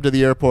cab to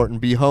the airport and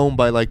be home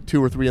by like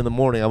 2 or 3 in the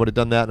morning, I would have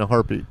done that in a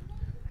heartbeat.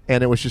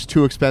 and it was just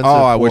too expensive.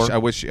 Oh, I for-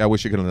 wish you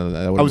could have done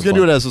that. I was going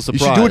to do it as a You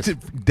surprise. should do it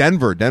to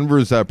Denver.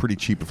 Denver's pretty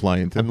cheap to fly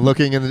into. I'm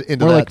looking into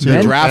More that like too.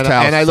 Men- Draft and,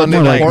 House and I looked Sunday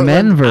at night. Portland.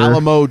 Denver.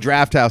 Alamo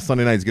Draft House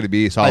Sunday night is going to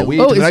be so. Oh,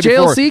 is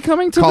JLC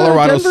coming to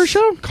the Denver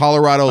show?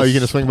 Colorado. Are you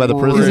going to swing by the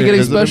prison? Is he getting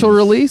Visit special him?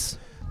 release?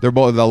 They're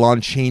both at the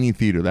Lon Chaney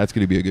Theater. That's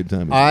going to be a good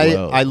time. As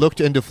well. I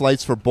looked into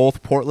flights for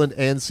both Portland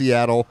and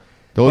Seattle.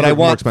 Those but I are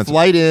more want expensive.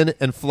 flight in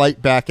and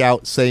flight back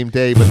out same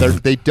day,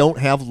 but they don't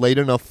have late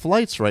enough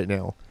flights right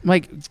now.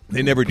 Mike,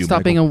 They never do.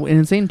 stop being Michael. an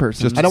insane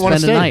person. Just- I don't want to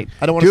spend stay. a night.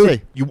 I don't want to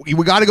stay. Dude,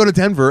 we got to go to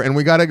Denver and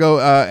we got to go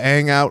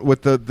hang out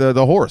with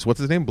the horse. What's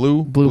his name?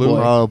 Blue Blue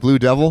Boy. Blue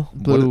Devil,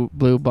 Blue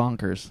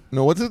bonkers.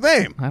 No, what's his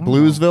name? I don't know.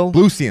 Bluesville,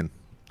 Lucian.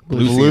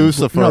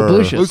 Lucifer, No,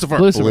 Blucius. Lucifer.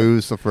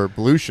 Lucifer,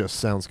 Blucius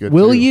sounds good.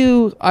 Will too.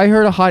 you? I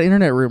heard a hot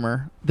internet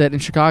rumor that in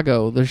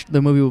Chicago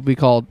the movie will be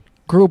called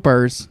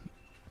Groupers.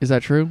 Is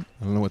that true?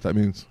 I don't know what that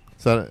means.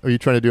 Are you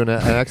trying to do an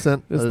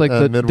accent? It's A- like a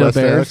the Midwest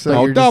Bears. accent?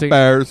 Like Oh, you're just the saying-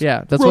 Bears.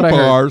 Yeah, that's what I heard.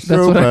 Groupers.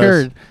 That's what I Groupers.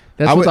 heard.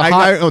 That's what the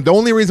hot. The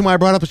only reason why I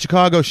brought up the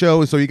Chicago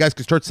show is so you guys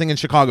could start singing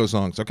Chicago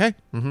songs, okay?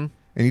 Mhm.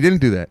 And you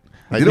didn't do that.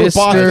 You I did it with did.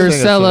 Boston. Mr. Sing a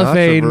Sinatra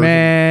Cellophane version.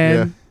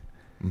 Man.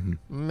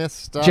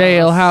 Mr.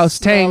 Jailhouse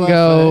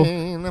Tango.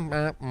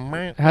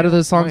 Cellophane. How do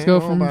those songs go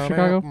from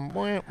Chicago?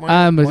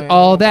 I'm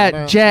all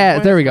that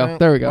jazz. There we go.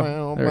 There we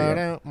go. There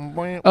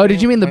we go. Oh,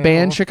 did you mean the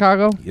band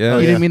Chicago? Yeah.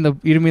 You Yeah.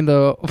 didn't mean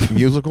the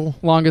Musical?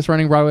 longest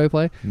running Broadway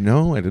play?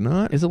 No, I did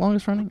not. Is it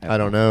longest running? I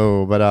don't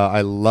know, but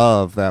I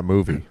love that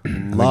movie. I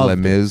think Les Loved it.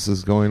 Mis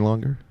is going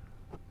longer.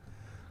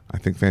 I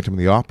think Phantom of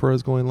the Opera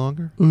is going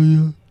longer.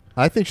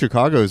 I think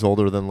Chicago is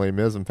older than Les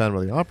Mis and Phantom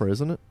of the Opera,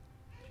 isn't it?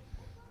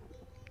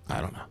 I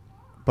don't know.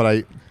 But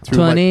I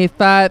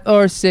 25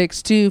 or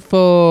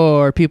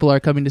 624 people are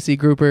coming to see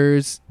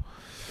Groupers.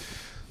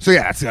 So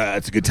yeah,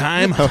 it's a good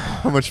time.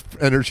 how much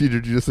energy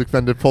did you just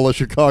expend to pull a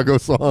Chicago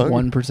song?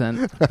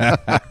 1%.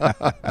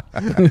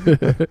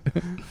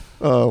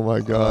 Oh my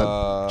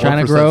God!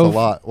 China 1%'s Grove? a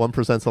lot.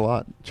 1%'s a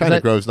lot. China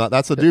that- Grove's not.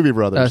 That's the Doobie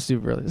Brothers.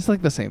 Super really. It's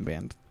like the same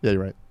band. Yeah,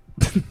 you're right.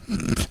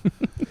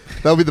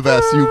 That'll be the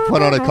best. You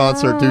put on a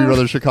concert, Doobie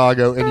Brothers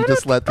Chicago, and you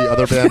just let the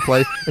other band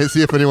play and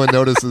see if anyone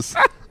notices.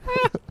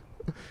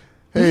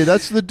 Hey,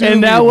 that's the Doobie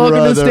And now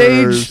welcome to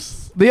Brothers.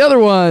 stage the other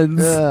ones.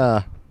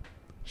 Yeah.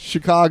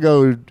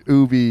 Chicago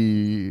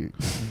Doobie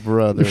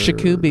Brothers.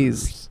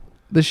 Shikubies.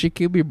 The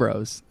Shikubi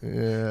Bros.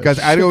 Yeah. Guys,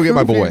 I had to go get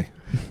my boy.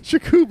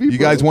 Shikubi You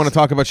guys Bros. want to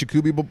talk about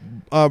Shikubi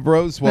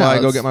Bros while No, I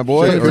go let's- get my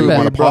boy? Shikubi Or you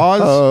want to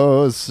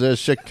pause?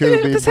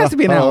 Shikubi This has to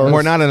be an hour. Bros.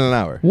 We're not in an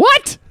hour.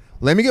 What?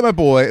 Let me get my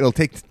boy. It'll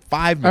take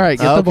 5 minutes. All right,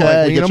 get the boy.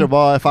 Okay, Clean get him. your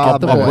boy 5 the I'll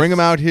boy. minutes. bring him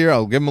out here.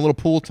 I'll give him a little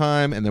pool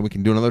time, and then we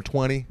can do another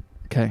 20,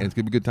 Okay. and it's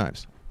going to be good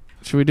times.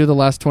 Should we do the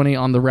last 20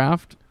 on the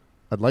raft?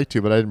 I'd like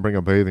to, but I didn't bring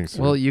a bathing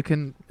suit. Well, you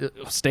can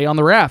stay on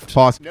the raft.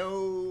 Pause.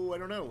 No, I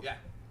don't know. Yeah.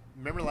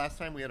 Remember last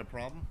time we had a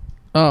problem?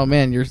 Oh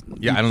man, Yeah,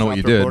 I don't know what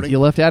you stopped did. recording? you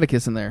left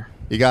Atticus in there.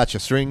 You got your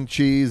string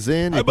cheese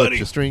in, you Hi, put buddy.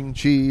 your string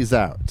cheese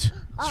out.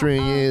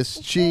 String is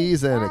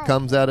cheese, and it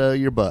comes out of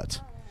your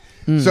butt.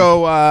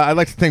 So I'd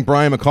like to thank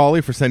Brian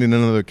McCauley for sending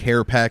another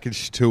care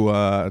package to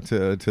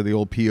the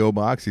old PO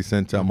box. He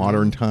sent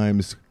Modern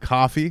Times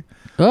coffee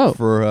Oh,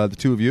 for the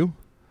two of you.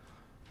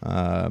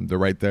 They're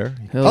right there.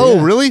 hell Oh,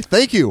 yeah. really?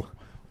 Thank you.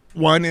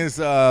 One is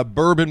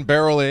bourbon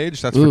barrel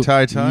aged. That's Ooh, for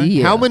Tai Tai.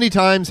 yeah. How many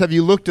times have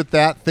you looked at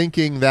that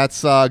thinking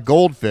that's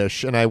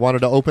goldfish, and I wanted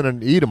to open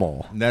and eat them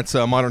all? And that's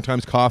Modern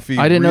Times coffee.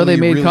 I didn't know they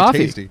made really coffee.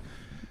 Tasty.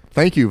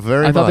 Thank you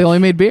very I much. thought they only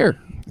made beer.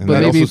 And But I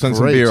maybe also send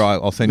some great. beer.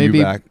 I'll send Maybe-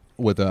 you back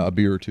with a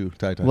beer or two.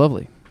 Tai Tai.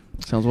 lovely.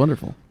 Sounds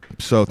wonderful.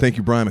 So thank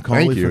you, Brian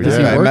McCauley. Thank you. For Does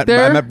that. he work I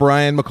there? met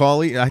Brian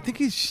McCauley. I think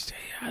he's.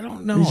 I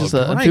don't know. He's just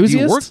an Brian, enthusiast?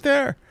 Do you work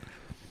there?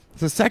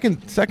 It's the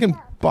second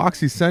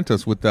box he sent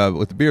us with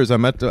the beers. I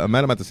met him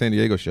at the San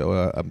Diego show.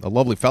 A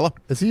lovely fella.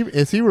 Is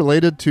he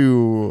related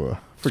to?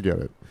 Forget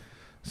it.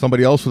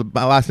 Somebody else with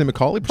the last name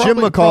McCauley. Jim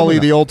Probably McCauley,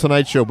 not. the old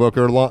Tonight Show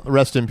booker,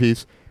 rest in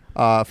peace,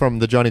 from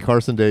the Johnny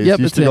Carson days, Yep,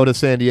 used it's to go him. to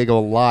San Diego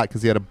a lot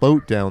because he had a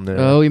boat down there.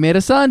 Oh, he made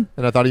a son.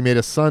 And I thought he made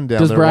a son down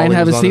Does there. Brian while he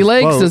have was his on sea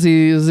legs? boat. Does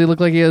he look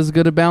like he has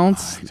good a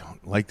bounce? I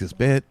don't like this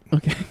bit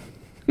Okay.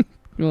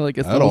 Well, I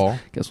guess at all.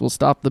 Guess we'll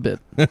stop the bit.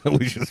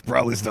 We should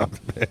probably stop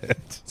the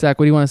bit. Zach,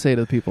 what do you want to say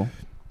to the people?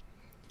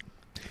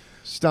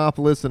 Stop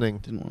listening.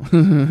 Didn't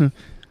want.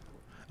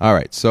 All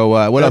right. So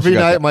what else? Every You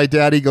got night, there? my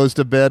daddy goes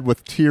to bed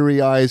with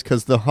teary eyes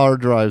because the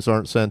hard drives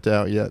aren't sent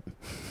out yet,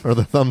 or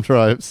the thumb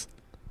drives.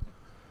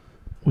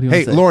 What do you Hey,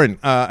 want to say? Lauren,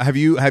 have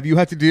you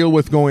had to deal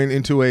with going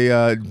into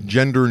a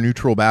gender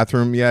neutral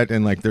bathroom yet?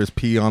 And like, there's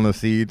pee on the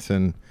seats,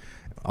 and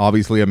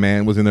obviously a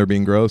man was in there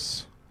being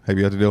gross. Have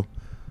you had to deal?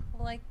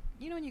 Well, like,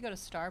 you know when you go to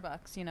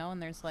Starbucks, you know,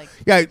 and there's like,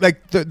 Yeah,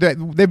 like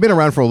they've been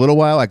around for a little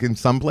while, like in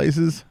some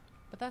places,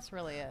 but that's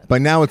really it. but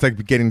now it's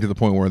like getting to the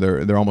point where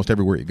they're almost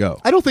everywhere you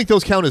go. I don't think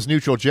those count as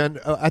neutral gender.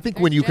 I think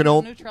when There's you can gender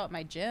only. neutral at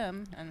my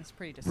gym, and it's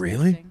pretty disgusting.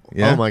 Really?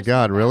 Yeah. Oh my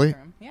God! Really?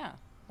 Bathroom. Yeah.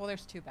 Well,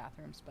 there's 2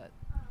 bathrooms, but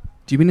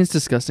Do you mean it's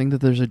disgusting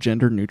that there's a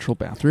gender neutral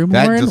bathroom?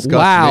 That Lauren? disgusts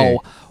wow. me.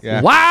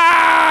 Yeah.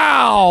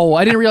 Wow.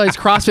 I didn't realize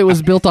CrossFit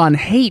was built on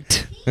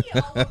hate.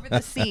 all over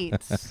the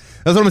seats.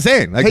 That's what I'm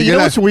saying. Like, Hey, you know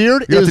what's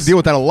weird? You have to is- deal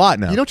with that a lot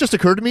now. You know what just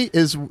occurred to me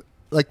is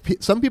like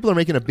some people are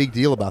making a big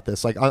deal about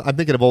this. Like I'm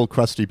thinking of old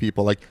crusty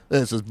people. Like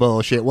this is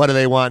bullshit. What do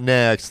they want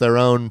next? Their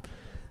own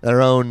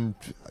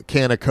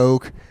can of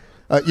Coke.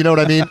 You know what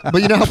I mean?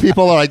 But you know how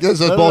people are like, this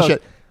is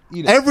bullshit.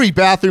 Every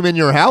bathroom in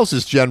your house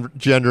is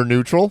gender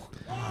neutral.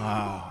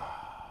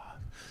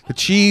 The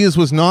cheese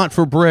was not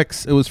for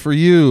bricks. It was for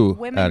you,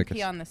 Women Atticus.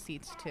 pee on the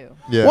seats too.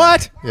 Yeah.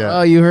 What? Yeah.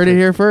 Oh, you heard it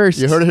here first.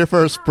 You heard it here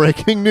first.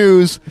 Breaking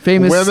news.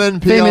 Famous- Women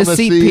pee famous on the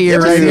seat seat.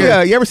 peer right here.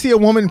 Yeah, you ever see a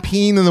woman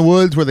peeing in the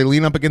woods where they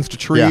lean up against a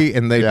tree Yeah,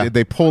 and they yeah.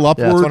 they pull Yeah, it's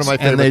upwards one of my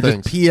and they favorite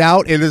just pee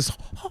out? It is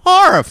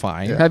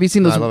horrifying. Yeah. Have you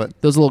seen I love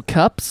it. those little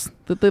cups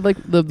that they like?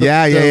 The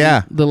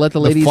Yeah. The let the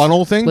The ladies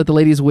funnel thing? Let the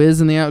ladies whiz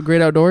in the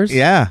great outdoors.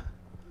 Yeah,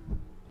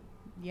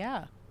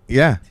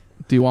 Yeah.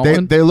 Do you want they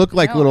one? they look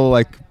like No. little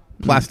like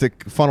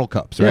plastic funnel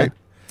cups, Yeah. right?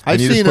 And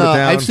I've you just seen put it down.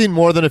 I've seen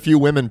more than a few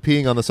women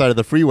peeing on the side of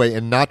the freeway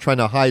and not trying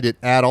to hide it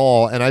at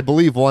all. And I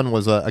believe one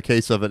was a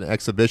case of an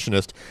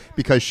exhibitionist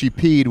because she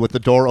peed with the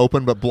door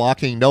open but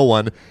blocking no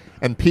one,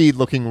 and peed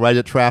looking right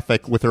at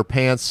traffic with her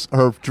pants,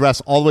 her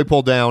dress all the way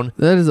pulled down,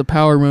 That is a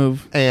power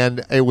move.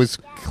 and it was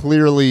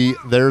clearly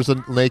there's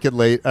a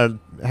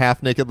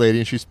half naked lady,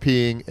 and she's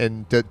peeing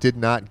and did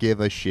not give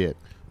a shit.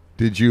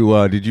 Did you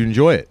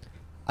enjoy it?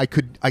 I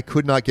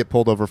could not get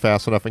pulled over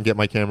fast enough and get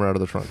my camera out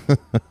of the trunk.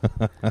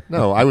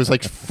 No, I was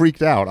like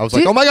freaked out. I was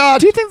like, Do you- "Oh my god!"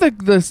 Do you think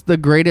the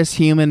greatest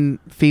human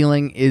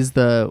feeling is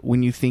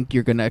when you think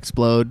you're going to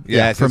explode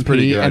Yes, from it's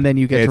pretty pee good. and then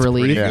you get It's to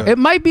relief? pretty good. It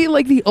might be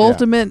like the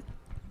ultimate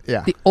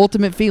Yeah,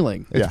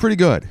 feeling. It's Yeah. pretty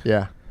good.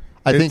 yeah.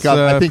 I think It's,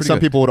 I think pretty some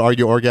good. people would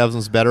argue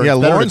orgasm's better. Yeah, It's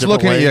better in a Lauren's different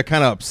looking at way. you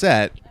kind of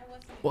upset.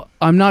 Well,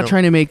 I'm not No.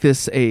 trying to make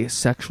this a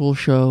sexual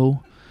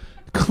show.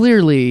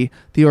 Clearly,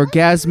 the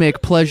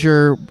orgasmic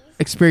pleasure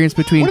experience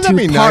between Wouldn't that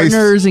two be nice?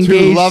 partners Two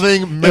engaged.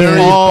 loving married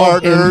all-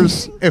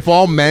 partners. If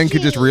all men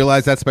could just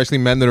realize that, especially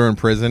men that are in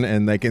prison,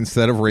 and like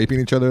instead of raping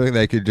each other,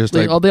 they could just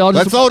They all just-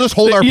 let's all just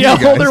hold our pee, yeah,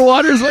 hold guys. their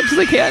water as much as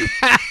they can.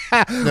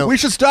 No. We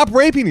should stop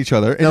raping each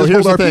other. And No, just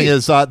here's hold the our thing: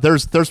 pee.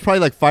 is there's probably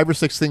like 5 or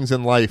 6 things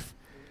in life,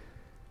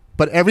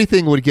 but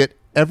everything would get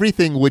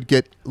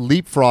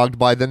leapfrogged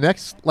by the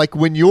next. Like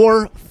when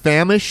you're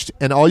famished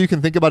and all you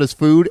can think about is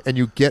food, and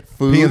you get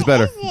food. Peeing's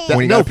better. That-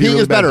 When you no, gotta pee peeing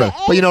really is bad, better. it's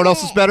But you know what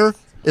else is better?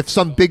 If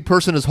some big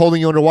person is holding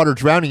you underwater,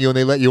 drowning you, and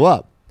they let you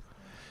up.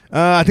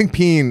 I think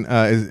peeing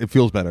it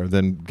feels better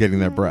than getting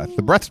that breath.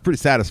 The breath's pretty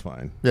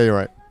satisfying, Yeah, you're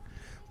right.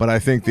 but I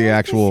think the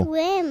actual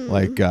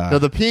like No,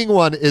 the peeing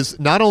one is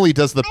not only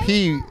does the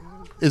pee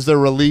is there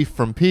relief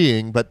from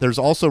peeing, but there's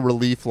also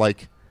relief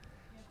like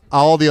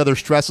all the other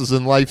stresses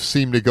in life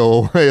seem to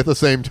go away at the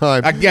same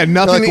time. Again,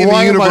 nothing in the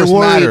why am I universe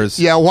worried- matters.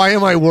 Yeah, why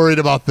am I worried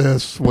about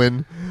this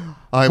when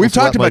I we've almost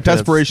talked wet my about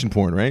pants? desperation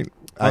porn, right?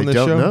 I On this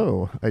don't show?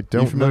 know. I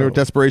don't You familiar know. with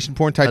desperation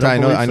porn? Tai I Tai, don't I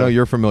know believe so.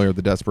 you're familiar with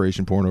the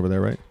desperation porn over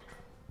there, right?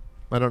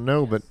 I don't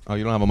know, but Oh,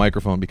 you don't have a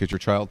microphone because your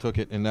child took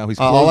it, and now he's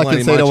all I can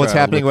clotheslining say my to what's child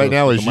happening with right the-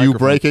 now with is the you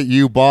microphone. break it,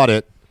 you bought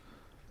it.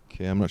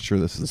 Okay, I'm not sure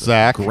this is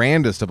Zach. the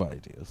grandest of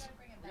ideas.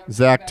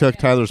 Zach took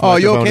Tyler's Oh,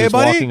 you microphone. okay, He's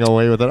buddy? walking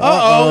away with it.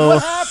 Uh-oh,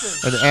 what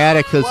happened? And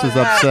Atticus is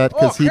upset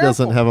because he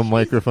doesn't have a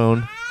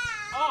microphone.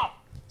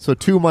 So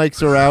 2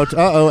 mics are out.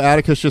 Uh-oh,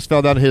 Atticus just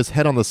fell down, hit his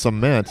head on the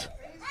cement.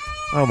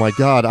 Oh, my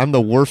God. I'm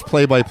the worst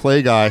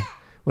play-by-play guy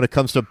when it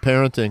comes to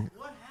parenting.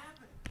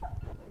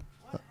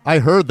 I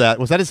heard that.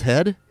 Was that his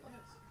head?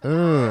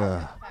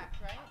 Ugh.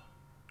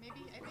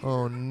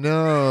 Oh,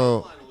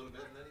 no.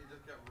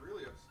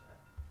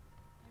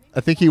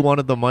 I think he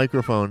wanted the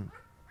microphone.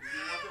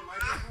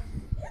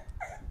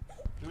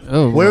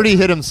 Oh, Where did he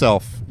hit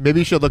himself? Maybe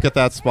you should look at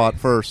that spot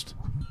first.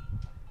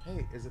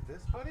 Hey, is it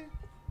this, buddy?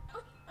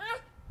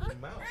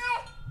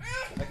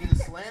 Like he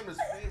just slammed his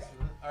face.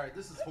 All right,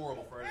 this is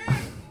horrible for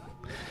anyone.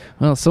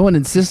 well, someone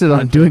insisted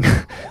on doing.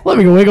 Let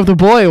me go wake up the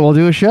boy. We'll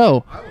do a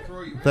show. I will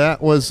throw you.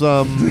 That was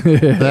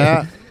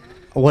that.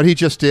 What he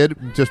just did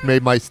just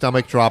made my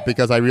stomach drop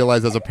because I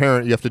realized as a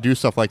parent you have to do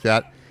stuff like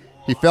that.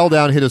 He fell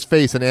down, hit his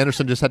face, and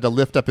Anderson just had to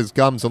lift up his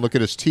gums and look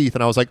at his teeth.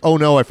 And I was like, oh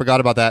no, I forgot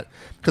about that.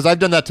 Because I've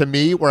done that to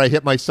me where I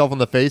hit myself in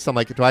the face. I'm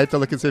like, do I have to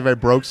look and see if I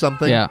broke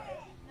something? Yeah.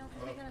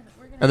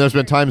 And there's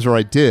been times where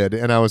I did,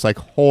 and I was like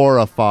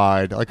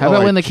horrified. Like, How oh,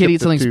 about I when the kid chipped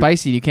eats a something tooth.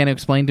 spicy? You can't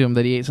explain to him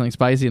that he ate something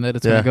spicy and that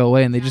it's going Yeah. to go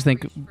away, and they just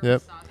think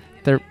Yep.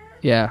 they're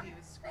yeah.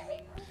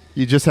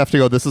 You just have to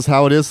go, this is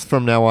how it is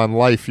from now on,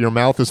 life. Your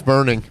mouth is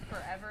burning.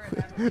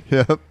 Forever and ever.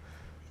 Yep.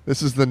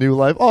 This is the new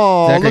life.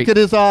 Oh, Zachary- look at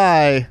his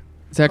eye.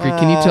 Zachary,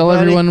 can you Aw, tell buddy.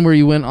 everyone where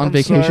you went on I'm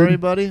vacation? sorry,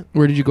 buddy.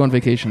 Where did you go on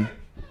vacation?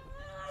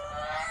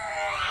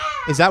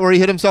 Is that where he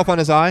hit himself on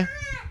his eye?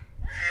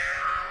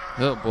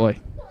 Oh boy.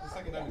 The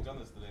second time we've done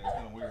this today, it's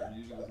kind of weird.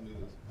 We usually doesn't do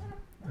this.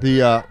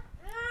 The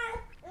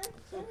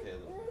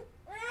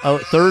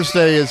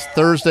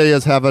Thursday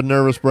is have a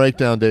nervous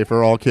breakdown day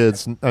for all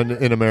kids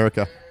in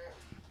America.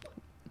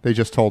 They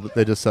just said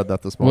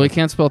that this Well, you morning.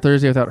 can't spell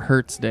Thursday without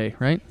Hertz Day,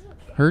 right?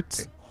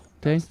 Hertz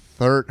Day.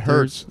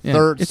 Hurts.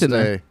 Yeah, it's in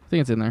there. Thursday. I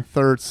think it's in there.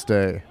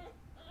 Thursday.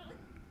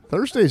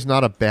 Thursday's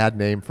not a bad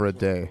name for a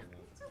day.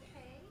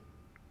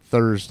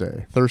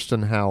 Thursday.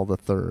 Thurston Howell the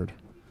third.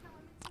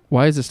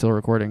 Why is it still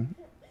recording?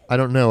 I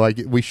don't know.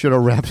 We should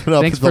have wrapped it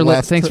up. Thanks at the for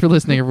last thanks for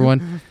listening,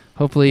 everyone.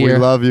 Hopefully, We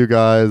love you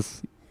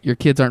guys. your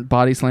kids aren't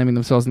body slamming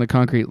themselves in the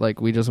concrete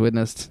like we just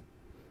witnessed.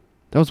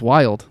 That was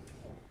wild.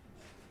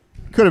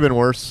 Could have been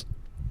worse.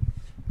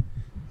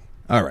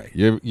 All right,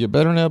 you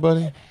better now,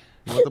 buddy.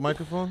 You want the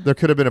microphone? There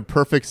could have been a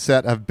perfect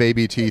set of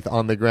baby teeth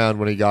on the ground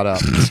when he got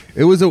up.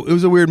 It was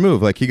a weird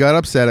move. Like he got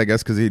upset, I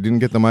guess, because he didn't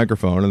get the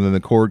microphone, and then the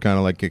cord kind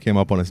of like it came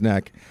up on his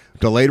neck.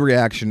 Delayed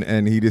reaction,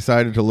 and he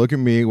decided to look at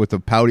me with a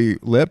pouty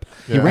lip.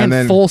 He Yeah. ran and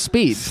then full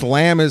speed.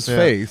 slam his Yeah.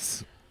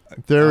 face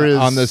There is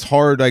on this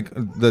hard like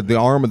the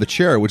arm of the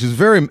chair, which is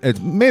it's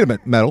made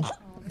of metal.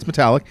 It's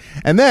metallic,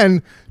 and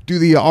then do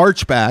the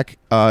arch back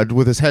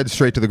with his head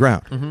straight to the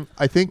ground.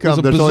 I think It was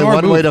a there's only bizarre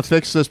one way move. to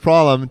fix this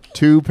problem.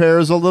 2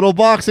 pairs of little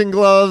boxing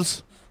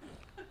gloves.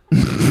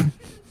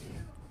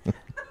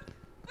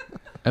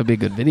 That'd be a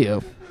good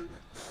video.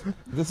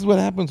 This is what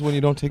happens when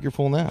you don't take your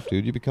full nap,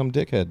 dude. You become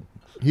dickhead.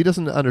 He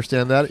doesn't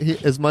understand that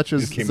as much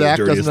as Just came to the Zach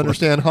dirtiest doesn't one.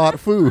 understand hot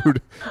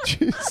food.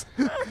 Jeez.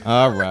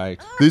 All right.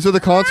 These are the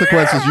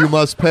consequences you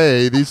must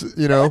pay. These,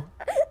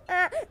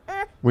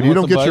 when you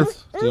don't get your...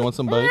 Do you want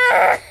some bites?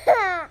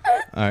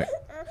 All right.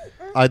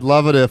 I'd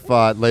love it if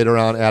later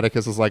on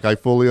Atticus is like, I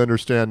fully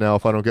understand now.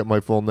 If I don't get my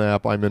full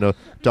nap, I'm in a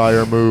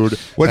dire mood.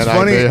 What's and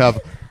funny- I may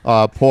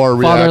have poor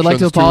reactions Father, I'd like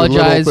to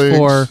apologize little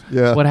for things.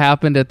 Yeah. what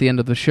happened at the end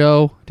of the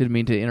show. Didn't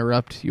mean to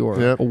interrupt your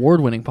Yep.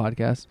 award-winning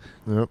podcast.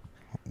 Yep.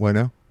 What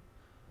now?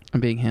 I'm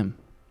being him,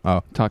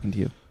 Oh, talking to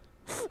you.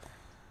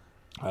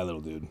 hi,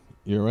 little dude.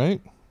 You're right.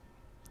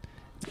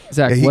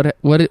 Zach, Yeah,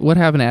 what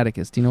happened to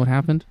Atticus? Do you know what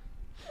happened?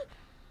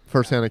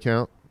 First-hand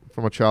account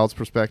from a child's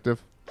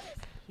perspective.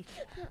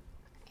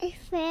 I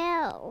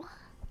fell.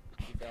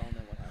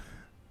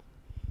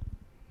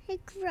 I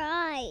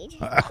cried.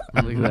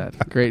 Look at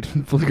that. Great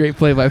Do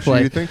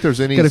play-by-play. you think there's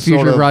any Got a future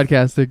sort of...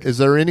 broadcasting. Is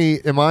there any...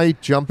 Am I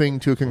jumping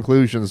to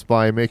conclusions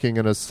by making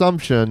an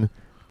assumption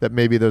that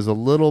maybe there's a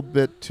little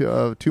bit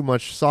too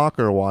much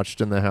soccer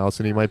watched in the house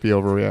and he might be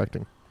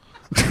overreacting?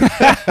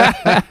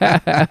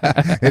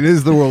 It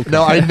is the World Cup.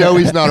 No, I know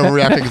he's not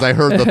overreacting because I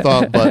heard the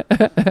thump, but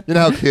you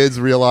know how kids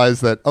realize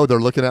that, oh, they're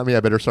looking at me,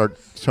 I better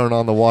turn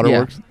on the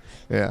waterworks?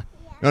 Yeah.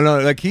 No,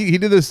 like he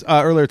did this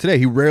earlier today.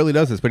 He rarely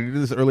does this, but he did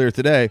this earlier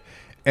today,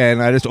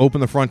 and I just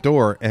opened the front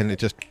door, and it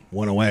just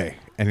went away,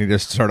 and he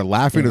just started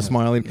laughing and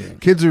smiling.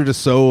 Kids are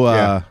just so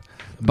Yeah.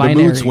 the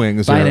Binary. mood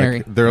swings.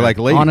 Binary. They're like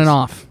ladies. On and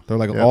off. They're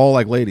like Yeah. all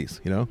like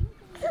ladies, you know.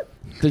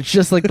 They're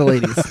just like the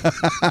ladies.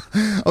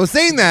 I was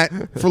saying that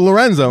for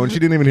Lorenzo, and she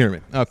didn't even hear me.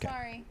 Okay,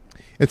 Sorry.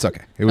 it's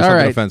okay. It was All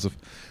something right. offensive.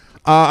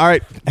 All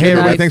right, hey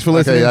everybody, night. thanks for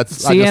listening. Okay, that's,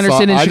 See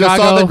Anderson in I just saw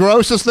Chicago. the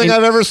grossest thing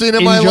I've ever seen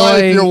in my Enjoy-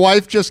 life. Your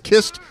wife just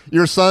kissed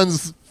your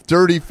son's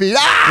dirty feet.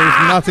 Ah!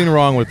 There's nothing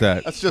wrong with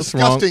that. That's What's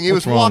disgusting. wrong- He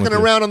was what's wrong walking with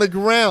it? around on the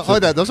ground.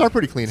 Those are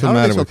pretty clean. What's the How are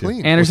they matter so with you?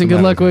 clean? Anderson, What's the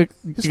good luck matter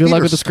with His good feet luck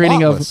are with the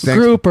screening of spotless.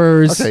 Thanks.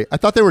 Groupers. Okay, I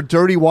thought they were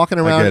dirty walking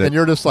around, get it. and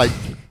you're just like...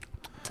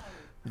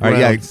 All right,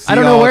 yeah, ground. see I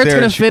don't know y'all where out it's there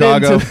gonna in fit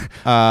Chicago. into.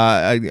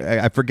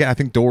 I forget. I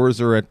think doors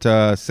are at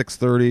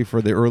 6:30 for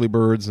the early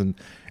birds, and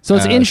So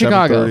it's in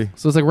Chicago. 7:30.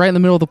 So it's like right in the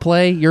middle of the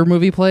play. Your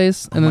movie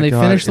plays, and Oh then my they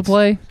God, finish the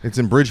play. It's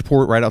in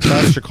Bridgeport, right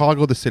outside of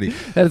Chicago, the city.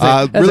 That's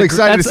Really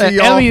excited to that's see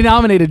an y'all.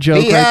 Emmy-nominated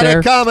joke He right had there.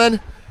 it coming.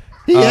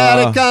 He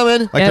had it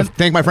coming. I'd like And- to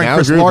thank my friend Now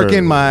Chris Gruber.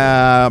 Larkin,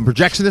 my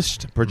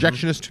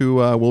projectionist who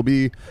will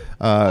be.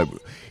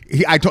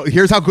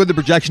 Here's how good the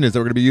projection is that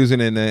we're going to be using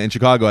in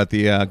Chicago at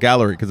the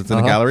gallery, because it's in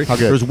a gallery. How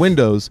good? There's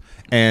windows,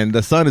 and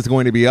the sun is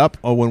going to be up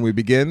when we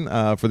begin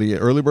for the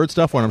early bird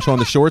stuff, when I'm showing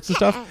the shorts and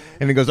stuff.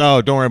 And he goes,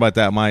 "Oh, don't worry about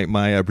that.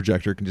 My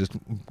projector can just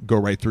go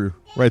right through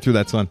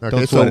that sun. Okay,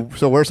 Don't sweat it.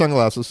 so wear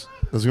sunglasses.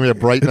 This is going to be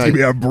a bright It's night. going to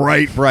be a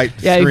bright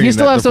Yeah, if screen you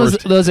still at have the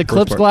those first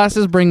eclipse part.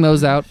 glasses, bring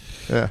those out.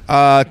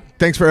 Yeah.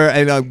 Thanks for,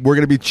 and we're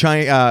going to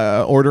be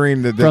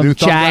ordering the From new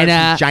thumb drives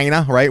China. from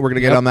China, right? We're going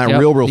to get Yep, on that yep,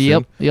 real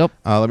soon. Yep.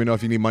 Let me know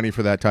if you need money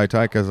for that tie,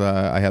 because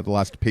I have the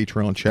last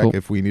Patreon check Cool.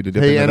 if we need to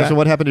dip Hey, into Anderson, that.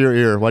 what happened to your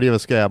ear? Why do you have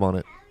a scab on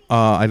it?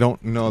 I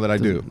don't know that I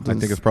do. I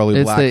think it's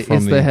probably black the, from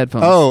it's the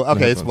headphones. Oh, okay. It's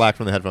headphones. black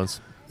from the headphones.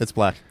 It's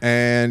black.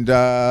 And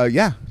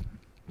yeah,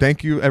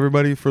 thank you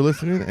everybody for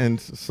listening. And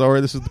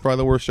sorry, this is probably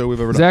the worst show we've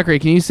ever done. Zachary,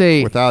 can you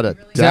say Without a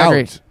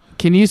Zachary? doubt.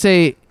 Can you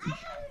say?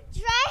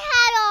 Dry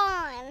hat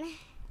on.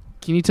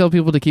 Can you tell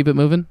people to keep it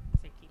moving?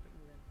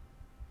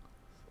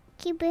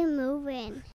 Keep it moving.